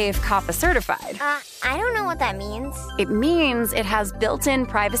KidSafe COPPA certified. I don't know what that means. It means it has built-in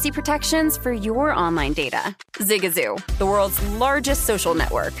privacy protections for your online data. Zigazoo, the world's largest social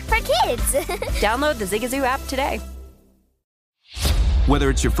network. For kids. Download the Zigazoo app today.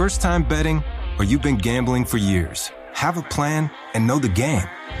 Whether it's your first time betting or you've been gambling for years, have a plan and know the game.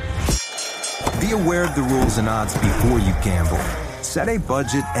 Be aware of the rules and odds before you gamble. Set a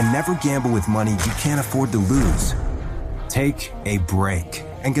budget and never gamble with money you can't afford to lose. Take a break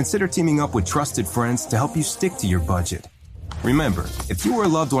and consider teaming up with trusted friends to help you stick to your budget. Remember, if you or a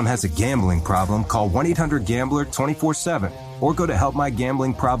loved one has a gambling problem, call 1-800-GAMBLER 24/7 or go to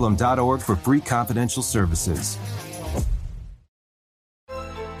helpmygamblingproblem.org for free confidential services.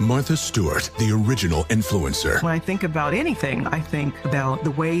 Martha Stewart, the original influencer. When I think about anything, I think about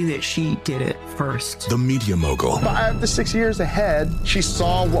the way that she did it first. The media mogul. 5 to 6 years ahead, she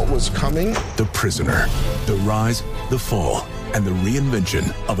saw what was coming. The prisoner. The rise, the fall, and the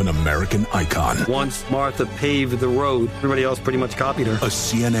reinvention of an American icon. Once Martha paved the road, everybody else pretty much copied her. A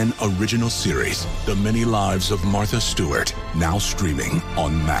CNN original series, The Many Lives of Martha Stewart, now streaming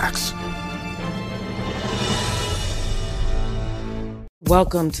on Max.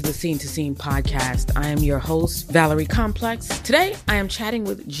 Welcome to the Scene to Scene podcast. I am your host, Valerie Complex. Today, I am chatting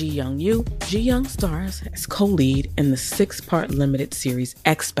with Ji Young Yoo. Ji Young stars as co-lead in the 6-part limited series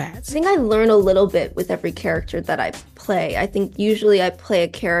Expats. I think I learn a little bit with every character that I play. I think usually I play a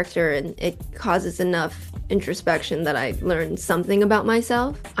character and it causes enough introspection that I learn something about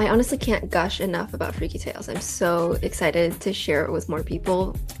myself. I honestly can't gush enough about Freaky Tales. I'm so excited to share it with more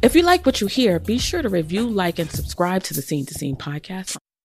people. If you like what you hear, be sure to review, like, and subscribe to the Scene to Scene podcast